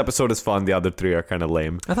 The first episode is fun. The other 3 are kind of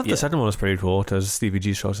lame. I thought Yeah. the second one was pretty cool because Stevie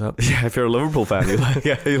G shows up. Yeah, if you're a Liverpool fan, you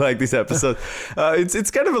like these episodes.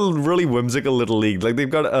 It's kind of a really whimsical little league. Like they've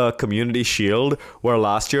got a community shield where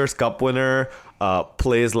last year's cup winner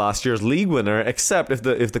plays last year's league winner, except if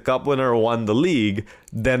the cup winner won the league,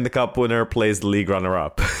 then the cup winner plays the league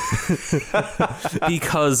runner-up.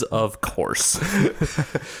 Because of course.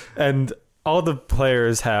 And all the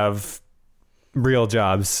players have real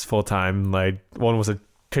jobs full time. Like one was a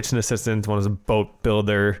kitchen assistant, one was a boat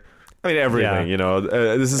builder. I mean, everything, Yeah.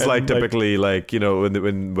 This is And, like typically like,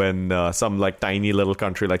 when some like tiny little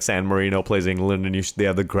country like San Marino plays England, and they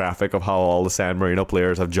have the graphic of how all the San Marino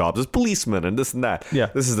players have jobs as policemen and this and that. Yeah.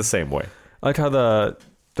 This is the same way. I like how the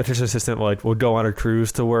kitchen assistant will go on a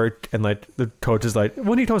cruise to work, and like the coach is like,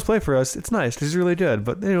 when he comes play for us, it's nice, he's really good,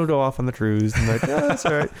 but then he'll go off on the cruise and like, yeah, that's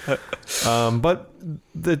all right. But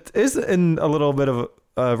that is in a little bit of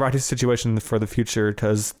a rocky situation for the future,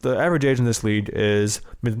 because the average age in this league is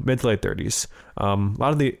mid to late 30s. A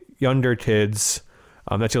lot of the younger kids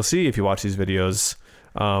that you'll see if you watch these videos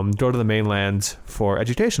go to the mainland for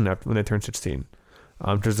education when they turn 16,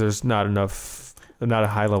 because there's not a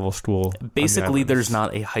high level school. Basically, there's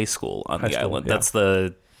not a high school on the island. Yeah.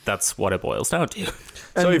 That's what it boils down to.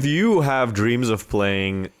 So if you have dreams of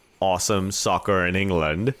playing awesome soccer in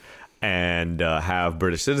England and have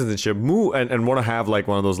British citizenship, move and want to have like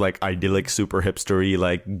one of those like idyllic, super hipstery,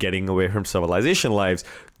 like getting away from civilization lives,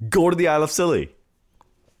 go to the Isle of Scilly.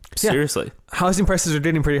 Seriously. Housing prices are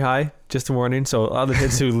getting pretty high, just a warning. So a lot of the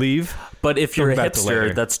kids who leave, But if you're a Come back to later.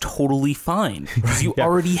 hipster, that's totally fine. Because you Yeah.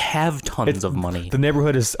 already have tons of money. the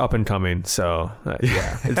neighborhood is up and coming. So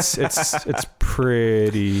yeah, it's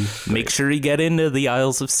pretty. Make sure you get into the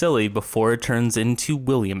Isles of Scilly before it turns into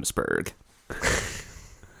Williamsburg.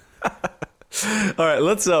 All right,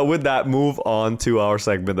 let's with that move on to our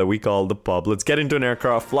segment that we call The Pub. Let's get into an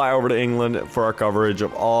aircraft, fly over to England for our coverage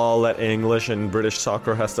of all that English and British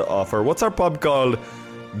soccer has to offer. What's our pub called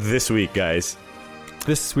this week, guys?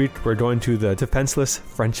 This week we're going to the defenseless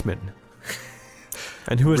Frenchman.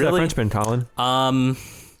 And who is that Really? Frenchman, Colin?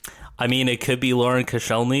 I mean, it could be Lauren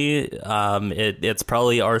Koscielny. It's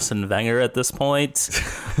probably Arsene Wenger at this point.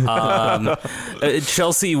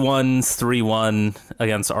 Chelsea won 3-1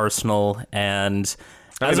 against Arsenal, and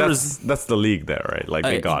I mean, that's the league there, right? Like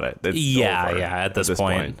they got it. It's yeah, over at this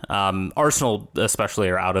point. Arsenal especially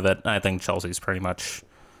are out of it. I think Chelsea's pretty much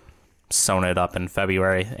sewn it up in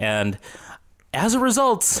February, and as a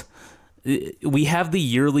result, we have the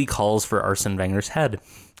yearly calls for Arsene Wenger's head.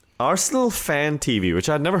 Arsenal Fan TV, which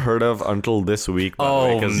I'd never heard of until this week. By the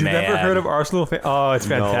way, 'cause You've man. never heard of Arsenal? Oh, it's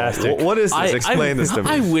fantastic. What is this? Explain this to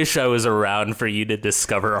me. I wish I was around for you to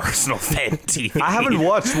discover Arsenal Fan TV. I haven't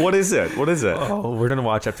watched. What is it? What is it? Oh, we're gonna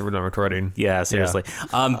watch after we're done recording. Yeah, seriously.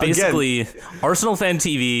 Basically, Arsenal Fan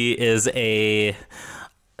TV is a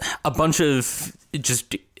bunch of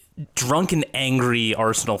just drunken, angry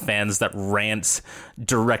Arsenal fans that rant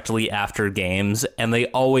directly after games, and they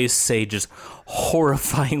always say just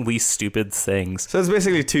horrifyingly stupid things. So it's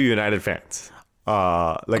basically two United fans.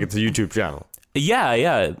 Like it's a YouTube channel.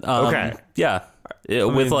 Yeah. Okay. Yeah.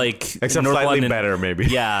 With like Except North slightly London, better, maybe.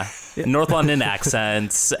 Yeah, North London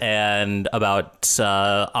accents and about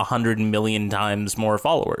 100 million times more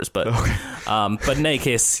followers. But in any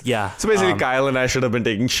case, yeah. So basically, Kyle and I should have been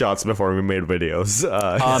taking shots before we made videos.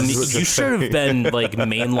 You should have been like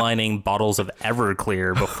mainlining bottles of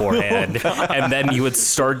Everclear beforehand, and then you would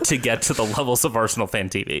start to get to the levels of Arsenal Fan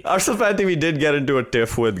TV. Arsenal Fan TV did get into a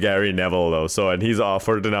tiff with Gary Neville, though, and he's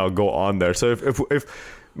offered to now go on there. So if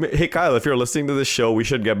hey Kyle, if you're listening to this show, we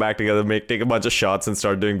should get back together, take a bunch of shots, and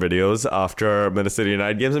start doing videos after Minnesota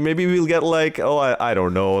United games, and maybe we'll get like I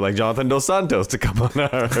don't know, like Jonathan Dos Santos to come on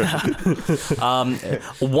our.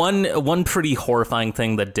 One pretty horrifying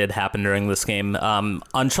thing that did happen during this game,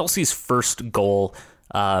 on Chelsea's first goal,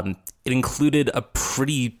 it included a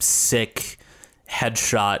pretty sick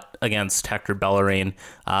headshot against Hector Bellerin.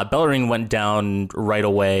 Bellerin went down right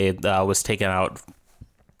away, was taken out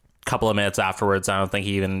couple of minutes afterwards. I don't think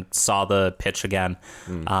he even saw the pitch again.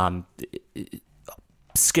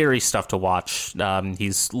 Scary stuff to watch.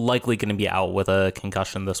 He's likely going to be out with a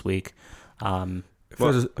concussion this week. If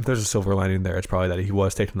there's a silver lining there, it's probably that he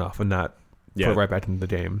was taken off and not put right back into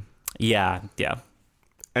the game. Yeah.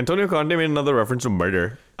 Antonio Conte made another reference to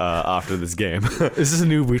murder after this game. Is this a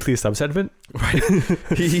new weekly sub-segment? Right.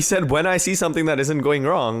 He said, "When I see something that isn't going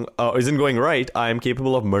wrong, isn't going right, I am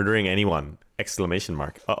capable of murdering anyone!" Exclamation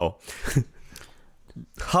mark.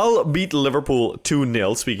 Hull beat Liverpool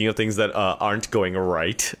 2-0. Speaking of things that aren't going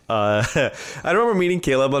right, I remember meeting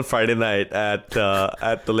Caleb on Friday night at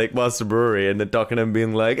the Lake Monster Brewery, and then talking to him,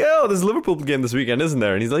 being like, "Oh, there's a Liverpool game this weekend, isn't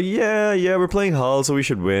there?" And he's like, "Yeah, we're playing Hull, so we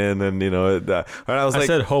should win." And and I was I like,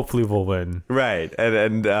 said hopefully we'll win. right,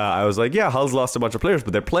 and I was like, "Yeah, Hull's lost a bunch of players,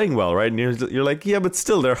 but they're playing well, right?" And you're like, "Yeah, but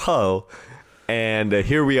still, they're Hull." And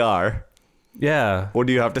here we are. Yeah. What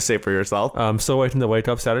do you have to say for yourself? I'm still waiting to wake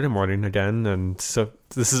up Saturday morning again, and so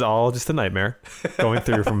this is all just a nightmare going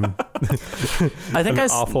through from I think an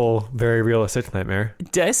awful, very realistic nightmare.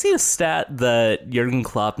 Did I see a stat that Jurgen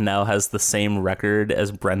Klopp now has the same record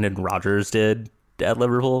as Brendan Rodgers did at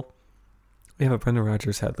Liverpool? Yeah, but Brendan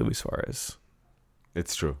Rodgers had Luis Suarez.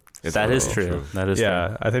 It's true. That is true. That is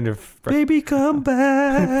Yeah, I think if Baby, come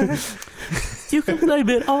back. You can blame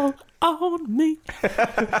it all on me.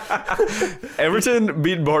 Everton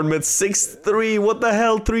beat Bournemouth 6-3. What the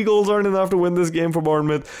hell? 3 goals aren't enough to win this game for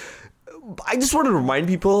Bournemouth. I just want to remind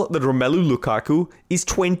people that Romelu Lukaku is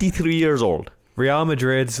 23 years old. Real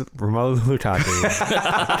Madrid's Romelu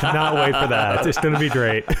Lukaku. Cannot wait for that. It's going to be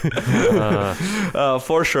great.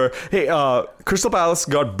 For sure. Hey, Crystal Palace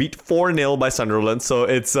got beat 4-0 by Sunderland, so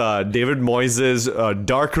it's David Moyes'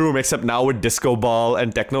 dark room, except now with disco ball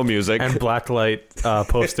and techno music. And blacklight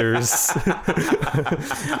posters.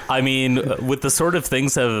 I mean, with the sort of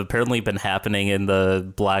things that have apparently been happening in the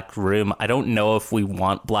Black Room, I don't know if we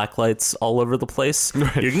want black lights all over the place.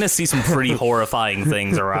 Right. You're going to see some pretty horrifying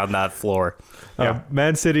things around that floor.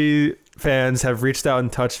 Man City fans have reached out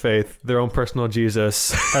and touched faith. Their own personal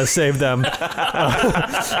Jesus has saved them.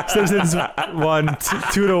 Citizens won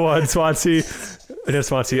 2-1. Swansea against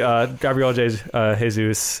Swansea. Gabriel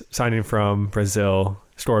Jesus, signing from Brazil,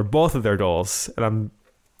 scored both of their goals, and I'm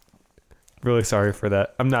really sorry for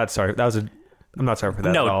that. I'm not sorry. I'm not sorry for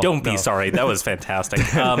that. No, don't be sorry. That was fantastic.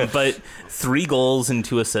 But 3 goals and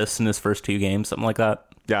 2 assists in his first 2 games, something like that.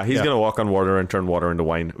 Yeah, he's going to walk on water and turn water into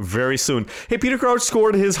wine very soon. Hey, Peter Crouch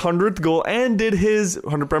scored his 100th goal and did his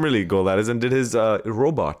 100th Premier League goal, that is, and did his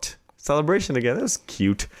robot celebration again. That was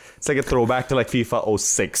cute. It's like a throwback to like FIFA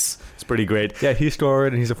 06. It's pretty great. Yeah, he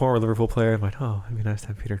scored, and he's a former Liverpool player. I'm like, oh, it'd be nice to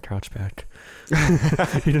have Peter Crouch back.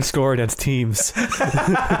 He didn't score against teams.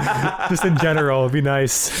 Just in general, it'd be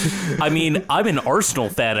nice. I mean, I'm an Arsenal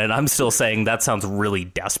fan, and I'm still saying that sounds really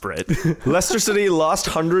desperate. Leicester City lost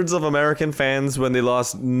hundreds of American fans when they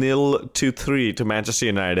lost 0-3 to Manchester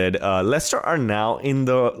United. Leicester are now in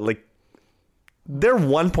the, they're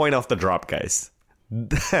 1 point off the drop, guys.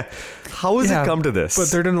 How has it come to this? But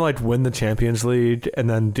they're gonna win the Champions League and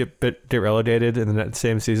then get relegated in the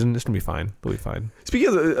same season. It's gonna be fine. They'll be fine. Speaking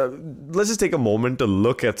of, let's just take a moment to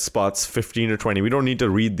look at spots 15 or 20. We don't need to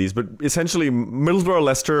read these, but essentially Middlesbrough,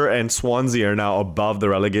 Leicester, and Swansea are now above the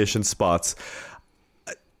relegation spots.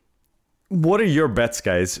 What are your bets,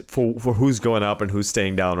 guys, for who's going up and who's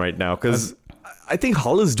staying down right now? Because I think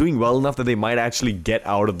Hull is doing well enough that they might actually get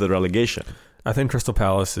out of the relegation. I think Crystal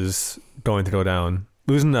Palace is going to go down.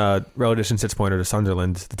 Losing a relegation 6-pointer to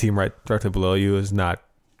Sunderland, the team right directly below you, is not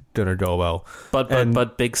going to go well.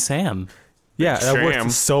 But Big Sam. Yeah, that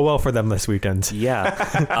worked so well for them this weekend. Yeah.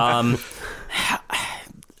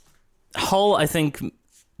 Hull, I think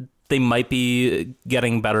they might be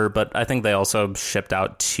getting better, but I think they also shipped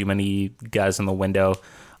out too many guys in the window.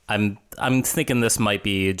 I'm thinking this might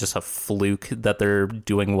be just a fluke that they're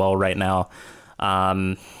doing well right now. I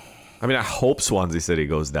mean, I hope Swansea City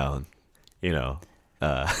goes down.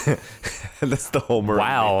 That's the homer.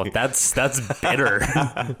 Wow, that's bitter.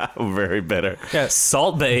 Very bitter. Yeah,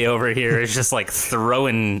 Salt Bay over here is just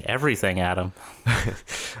throwing everything at him.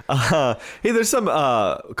 Hey, there's some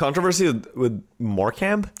controversy with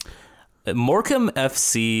Morecambe. Morecambe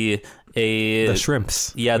FC, the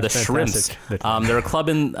Shrimps. Yeah, the Shrimps. They're a club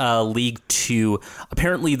in League 2.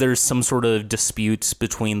 Apparently, there's some sort of dispute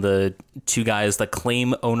between the two guys that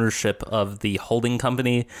claim ownership of the holding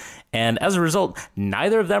company. And as a result,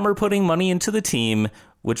 neither of them are putting money into the team,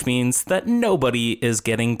 which means that nobody is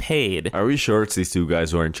getting paid. Are we sure it's these two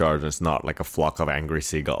guys who are in charge and it's not like a flock of angry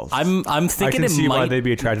seagulls? I'm thinking I can see why they'd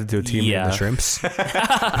be attracted to a team in the Shrimps.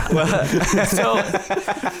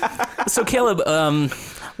 So Caleb,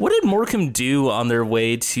 what did Morecambe do on their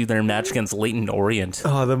way to their match against Leyton Orient?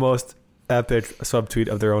 Oh, the most epic subtweet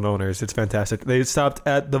of their own owners. It's fantastic. They stopped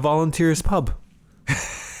at the Volunteers pub.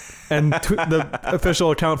 And the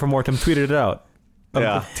official account for Morecambe tweeted it out.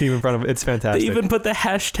 The team in front of it. It's fantastic. They even put the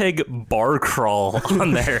hashtag bar crawl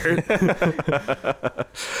on there.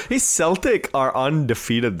 Hey, Celtic are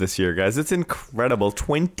undefeated this year, guys. It's incredible.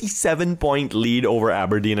 27-point lead over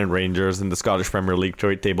Aberdeen and Rangers in the Scottish Premier League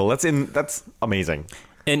table. That's amazing.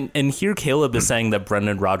 And here Caleb is saying that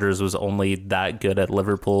Brendan Rodgers was only that good at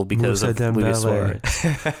Liverpool because of Luis Suarez.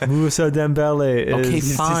 Musa Dembele is... Okay,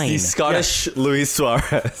 fine. He's Scottish Luis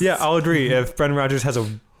Suarez. Yeah, I'll agree. If Brendan Rodgers has a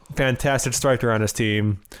fantastic striker on his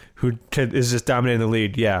team who is just dominating the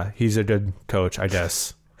league, yeah, he's a good coach, I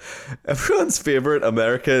guess. Everyone's favorite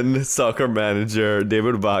American soccer manager,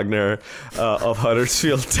 David Wagner of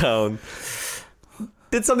Huddersfield Town.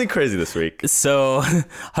 did something crazy this week. So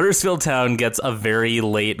Huddersfield Town gets a very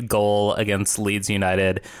late goal against Leeds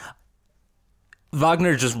United.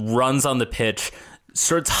 Wagner just runs on the pitch,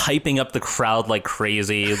 starts hyping up the crowd like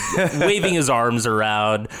crazy, waving his arms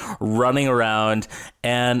around, running around,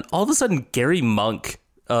 and all of a sudden Gary Monk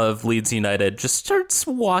of Leeds United just starts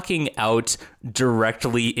walking out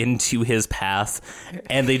directly into his path,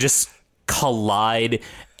 and they just collide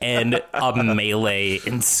and a melee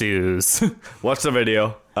ensues. Watch the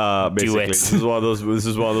video. Basically, it. This is one of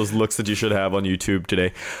those looks that you should have on YouTube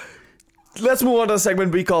today. Let's move on to a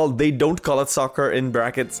segment we call They Don't Call It Soccer, in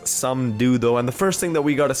brackets, some do though. And the first thing that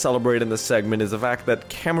we got to celebrate in this segment is the fact that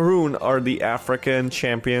Cameroon are the African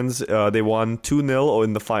champions. They won 2-0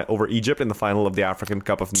 in the over Egypt in the final of the African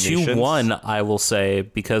Cup of Nations. 2-1, I will say,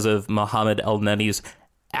 because of Mohamed El Neni's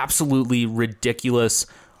absolutely ridiculous,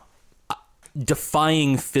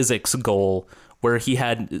 defying physics goal where he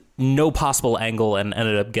had no possible angle and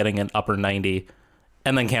ended up getting an upper 90.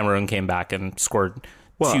 And then Cameroon came back and scored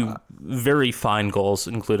two very fine goals,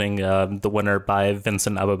 including the winner by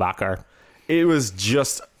Vincent Abubakar. It was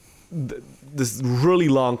just this really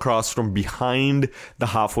long cross from behind the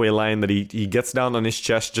halfway line that he gets down on his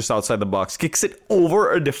chest just outside the box, kicks it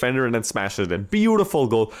over a defender, and then smashes it in. Beautiful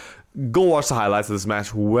goal. Go watch the highlights of this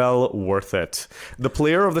match. Well worth it. The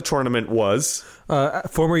player of the tournament was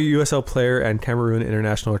former USL player and Cameroon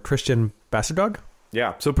international Christian Bassadog.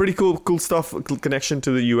 Yeah, so pretty cool stuff, cool connection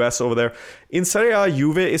to the US over there. In Serie A,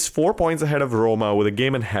 Juve is 4 points ahead of Roma with a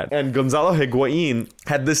game in hand. And Gonzalo Higuain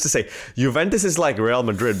had this to say: Juventus is like Real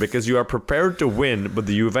Madrid because you are prepared to win, but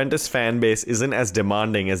the Juventus fan base isn't as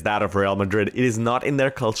demanding as that of Real Madrid. It is not in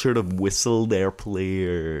their culture to whistle their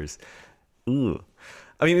players. Ooh.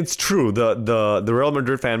 I mean, it's true. The Real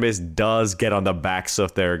Madrid fan base does get on the backs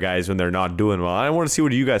of their guys when they're not doing well. I want to see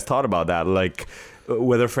what you guys thought about that. Like,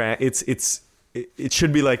 whether it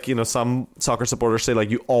should be like, some soccer supporters say,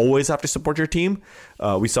 like, you always have to support your team.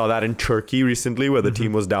 We saw that in Turkey recently where the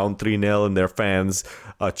team was down 3-0 and their fans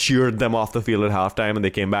cheered them off the field at halftime and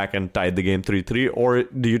they came back and tied the game 3-3. Or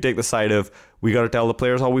do you take the side of, we got to tell the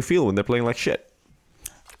players how we feel when they're playing like shit?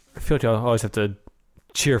 I feel like you always have to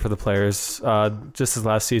cheer for the players. Just as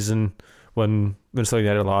last season when Minnesota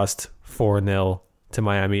United lost 4-0 to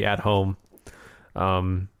Miami at home.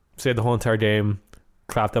 So you had the whole entire game,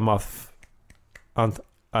 clapped them off at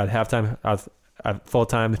halftime, at full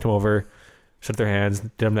time. They come over, shook their hands,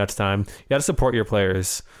 did them next time. You got to support your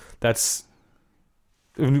players. That's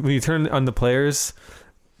when you turn on the players.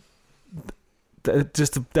 That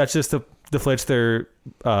just deflates their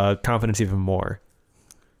confidence even more.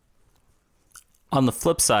 On the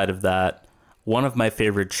flip side of that, one of my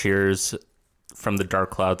favorite cheers from the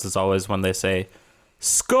Dark Clouds is always when they say,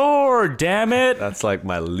 "Score, damn it!" That's like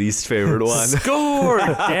my least favorite one. Score,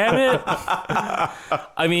 damn it!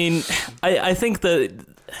 I mean, I think that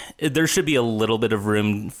there should be a little bit of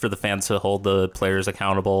room for the fans to hold the players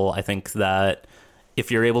accountable. I think that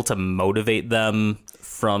if you're able to motivate them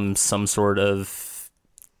from some sort of,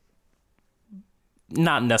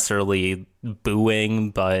 not necessarily booing,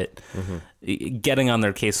 but getting on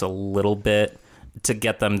their case a little bit to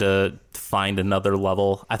get them to find another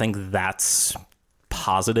level, I think that's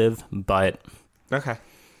positive. But Okay.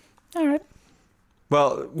 all right.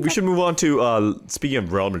 Well, we should move on to, speaking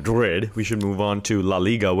of Real Madrid, we should move on to La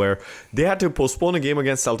Liga, where they had to postpone a game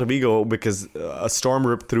against Celta Vigo because a storm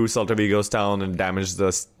ripped through Celta Vigo's town and damaged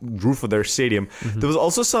the roof of their stadium. There was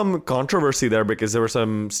also some controversy there because there were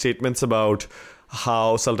some statements about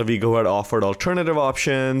how Celta Vigo had offered alternative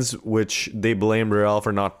options, which they blamed Real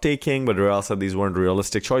for not taking, but Real said these weren't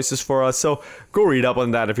realistic choices for us. So go read up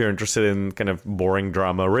on that if you're interested in kind of boring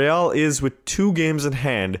drama. Real is, with 2 games in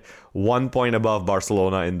hand, 1 point above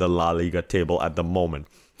Barcelona in the La Liga table at the moment.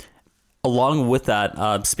 Along with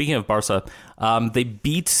that, speaking of Barca, they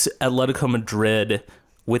beat Atletico Madrid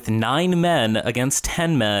with 9 men against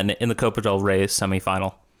 10 men in the Copa del Rey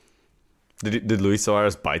semifinal. Did Luis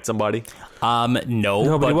Suarez bite somebody?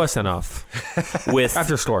 No, but he was sent off with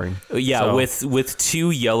after scoring. Yeah, So, with 2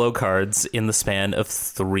 yellow cards in the span of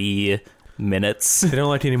 3 minutes. they don't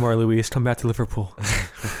like you anymore, Luis. Come back to Liverpool.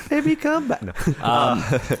 Maybe come back. No.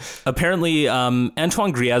 Apparently,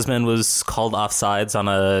 Antoine Griezmann was called offsides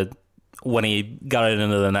when he got it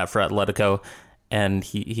into the net for Atletico, and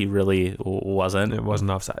he really wasn't. It wasn't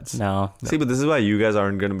offsides. No. See, but this is why you guys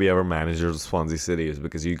aren't going to be ever managers of Swansea City, is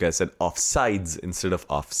because you guys said offsides instead of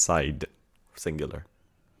offside, singular.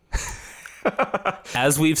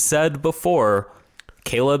 As we've said before,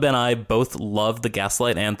 Caleb and I both love the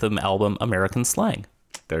Gaslight Anthem album American Slang.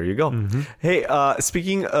 There you go. Hey,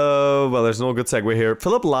 speaking of, well, there's no good segue here.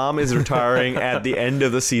 Philip Lahm is retiring at the end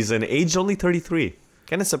of the season, aged only 33.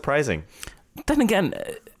 Kind of surprising. Then again,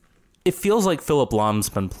 it feels like Philip Lahm's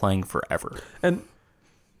been playing forever. And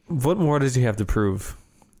what more does he have to prove?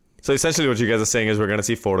 So essentially what you guys are saying is we're going to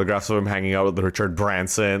see photographs of him hanging out with Richard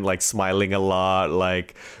Branson, like smiling a lot,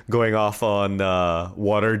 like going off on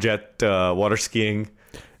water skiing.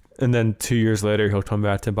 And then 2 years later, he'll come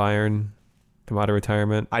back to Bayern, come out of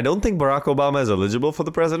retirement. I don't think Barack Obama is eligible for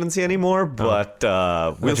the presidency anymore, but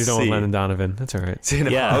we'll you don't see. with Landon Donovan. That's all right.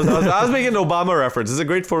 Yeah. I was making an Obama reference. There's a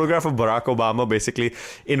great photograph of Barack Obama basically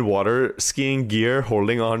in water skiing gear,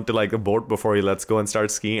 holding on to like a boat before he lets go and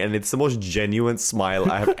starts skiing, and it's the most genuine smile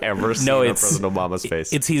I have ever seen on President Obama's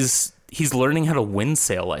face. It's he's learning how to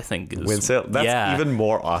windsail, I think. Windsail? That's even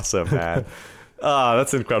more awesome, man.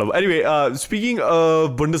 That's incredible. Anyway, speaking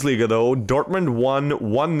of Bundesliga, though, Dortmund won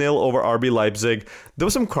 1-0 over RB Leipzig. There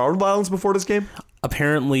was some crowd violence before this game?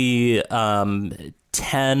 Apparently, 10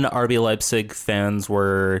 RB Leipzig fans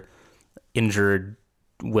were injured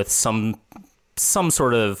with some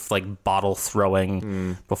sort of like bottle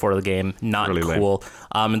throwing before the game. Not really cool.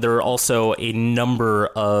 There were also a number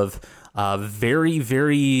of very,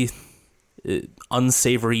 very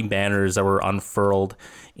unsavory banners that were unfurled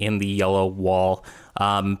in the yellow wall.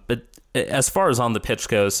 But as far as on the pitch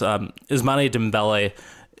goes, Ousmane Dembele,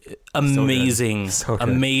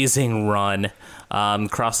 amazing run,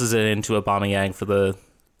 crosses it into Aubameyang for the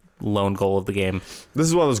lone goal of the game. This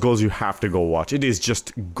is one of those goals you have to go watch. It is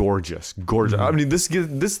just gorgeous. I mean,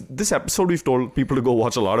 this episode we've told people to go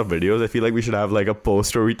watch a lot of videos. I feel like we should have like a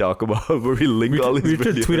post where we talk about where we link all these videos.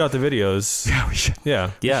 We should tweet out the videos. Yeah, we should.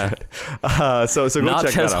 Yeah. So go Not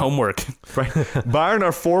check that out. homework. Right. Bayern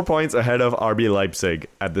are 4 points ahead of RB Leipzig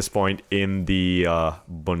at this point in the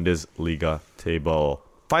Bundesliga table.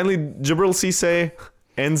 Finally, Djibril Cissé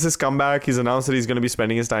ends his comeback. He's announced that he's going to be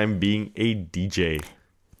spending his time being a DJ.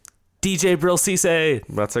 DJ Bril Cisse.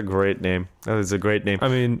 That's a great name. That is a great name. I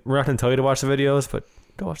mean, we're not going to tell you to watch the videos, but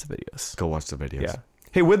go watch the videos. Go watch the videos. Yeah.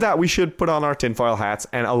 Hey, with that, we should put on our tinfoil hats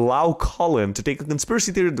and allow Colin to take a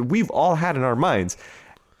conspiracy theory that we've all had in our minds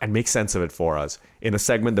and make sense of it for us in a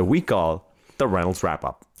segment that we call the Reynolds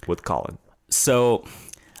Wrap-Up with Colin. So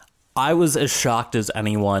I was as shocked as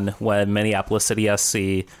anyone when Minneapolis City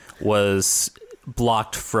SC was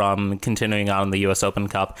blocked from continuing on in the U.S. Open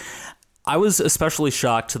Cup. I was especially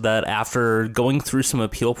shocked that after going through some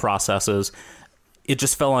appeal processes, it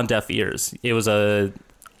just fell on deaf ears. It was a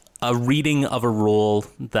reading of a rule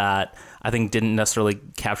that I think didn't necessarily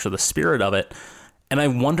capture the spirit of it. And I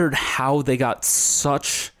wondered how they got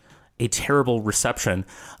such a terrible reception.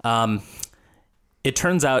 It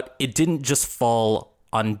turns out it didn't just fall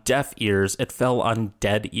on deaf ears, it fell on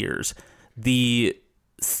dead ears. The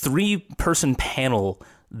 3-person panel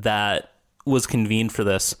that was convened for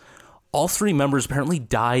this, all 3 members apparently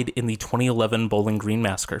died in the 2011 Bowling Green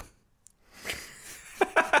massacre.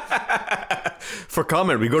 For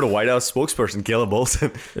comment, we go to White House spokesperson Caleb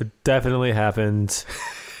Olson. It definitely happened.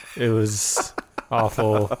 It was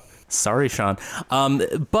awful. Sorry, Sean.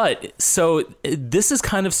 But so this is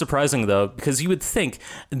kind of surprising, though, because you would think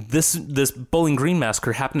this Bowling Green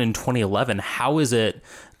massacre happened in 2011. How is it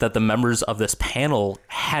that the members of this panel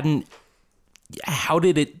hadn't? How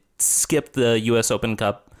did it skip the U.S. Open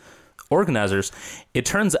Cup organizers? It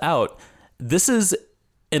turns out this is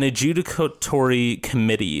an adjudicatory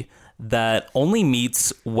committee that only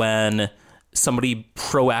meets when somebody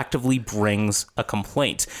proactively brings a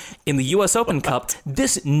complaint. In the U.S. Open Cup,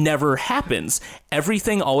 this never happens.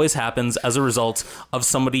 Everything always happens as a result of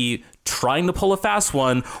somebody trying to pull a fast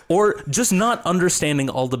one or just not understanding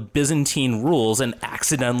all the Byzantine rules and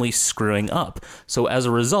accidentally screwing up. So as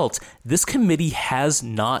a result, this committee has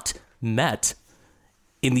not met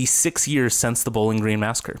in the 6 years since the Bowling Green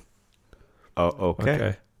massacre. Oh,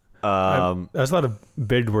 okay. That's a lot of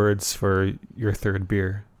big words for your third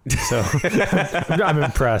beer. So I'm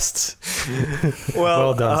impressed.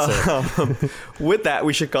 Well done, sir. With that,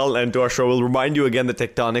 we should call an end to our show. We'll remind you again that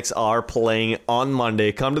Tectonics are playing on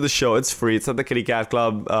Monday. Come to the show. It's free. It's at the Kitty Cat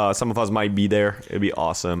Club. Some of us might be there. It'd be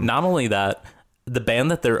awesome. Not only that, the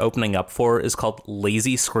band that they're opening up for is called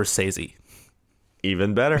Lazy Scorsese.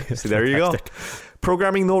 Even better. See, there you go.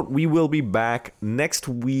 Programming note, we will be back next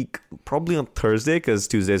week, probably on Thursday, because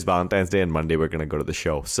Tuesday is Valentine's Day and Monday we're going to go to the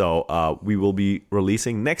show. So we will be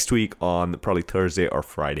releasing next week on probably Thursday or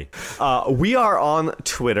Friday. We are on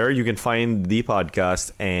Twitter. You can find the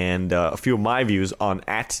podcast and a few of my views on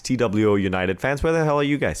 @TWO United Fans. Where the hell are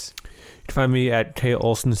you guys? You can find me at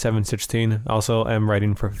KOlson716. Also, I'm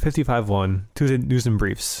writing for 55.1 Tuesday News and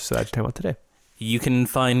Briefs. So that's what I'm today. You can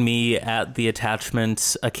find me at The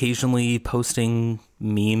Attachment, occasionally posting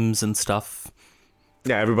memes and stuff.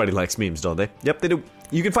 Yeah, everybody likes memes, don't they? Yep, they do.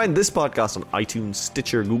 You can find this podcast on iTunes,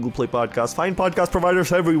 Stitcher, Google Play Podcasts, find podcast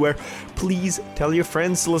providers everywhere. Please tell your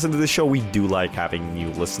friends to listen to this show. We do like having new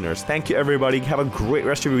listeners. Thank you, everybody. Have a great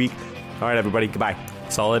rest of your week. All right, everybody. Goodbye.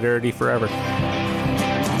 Solidarity forever.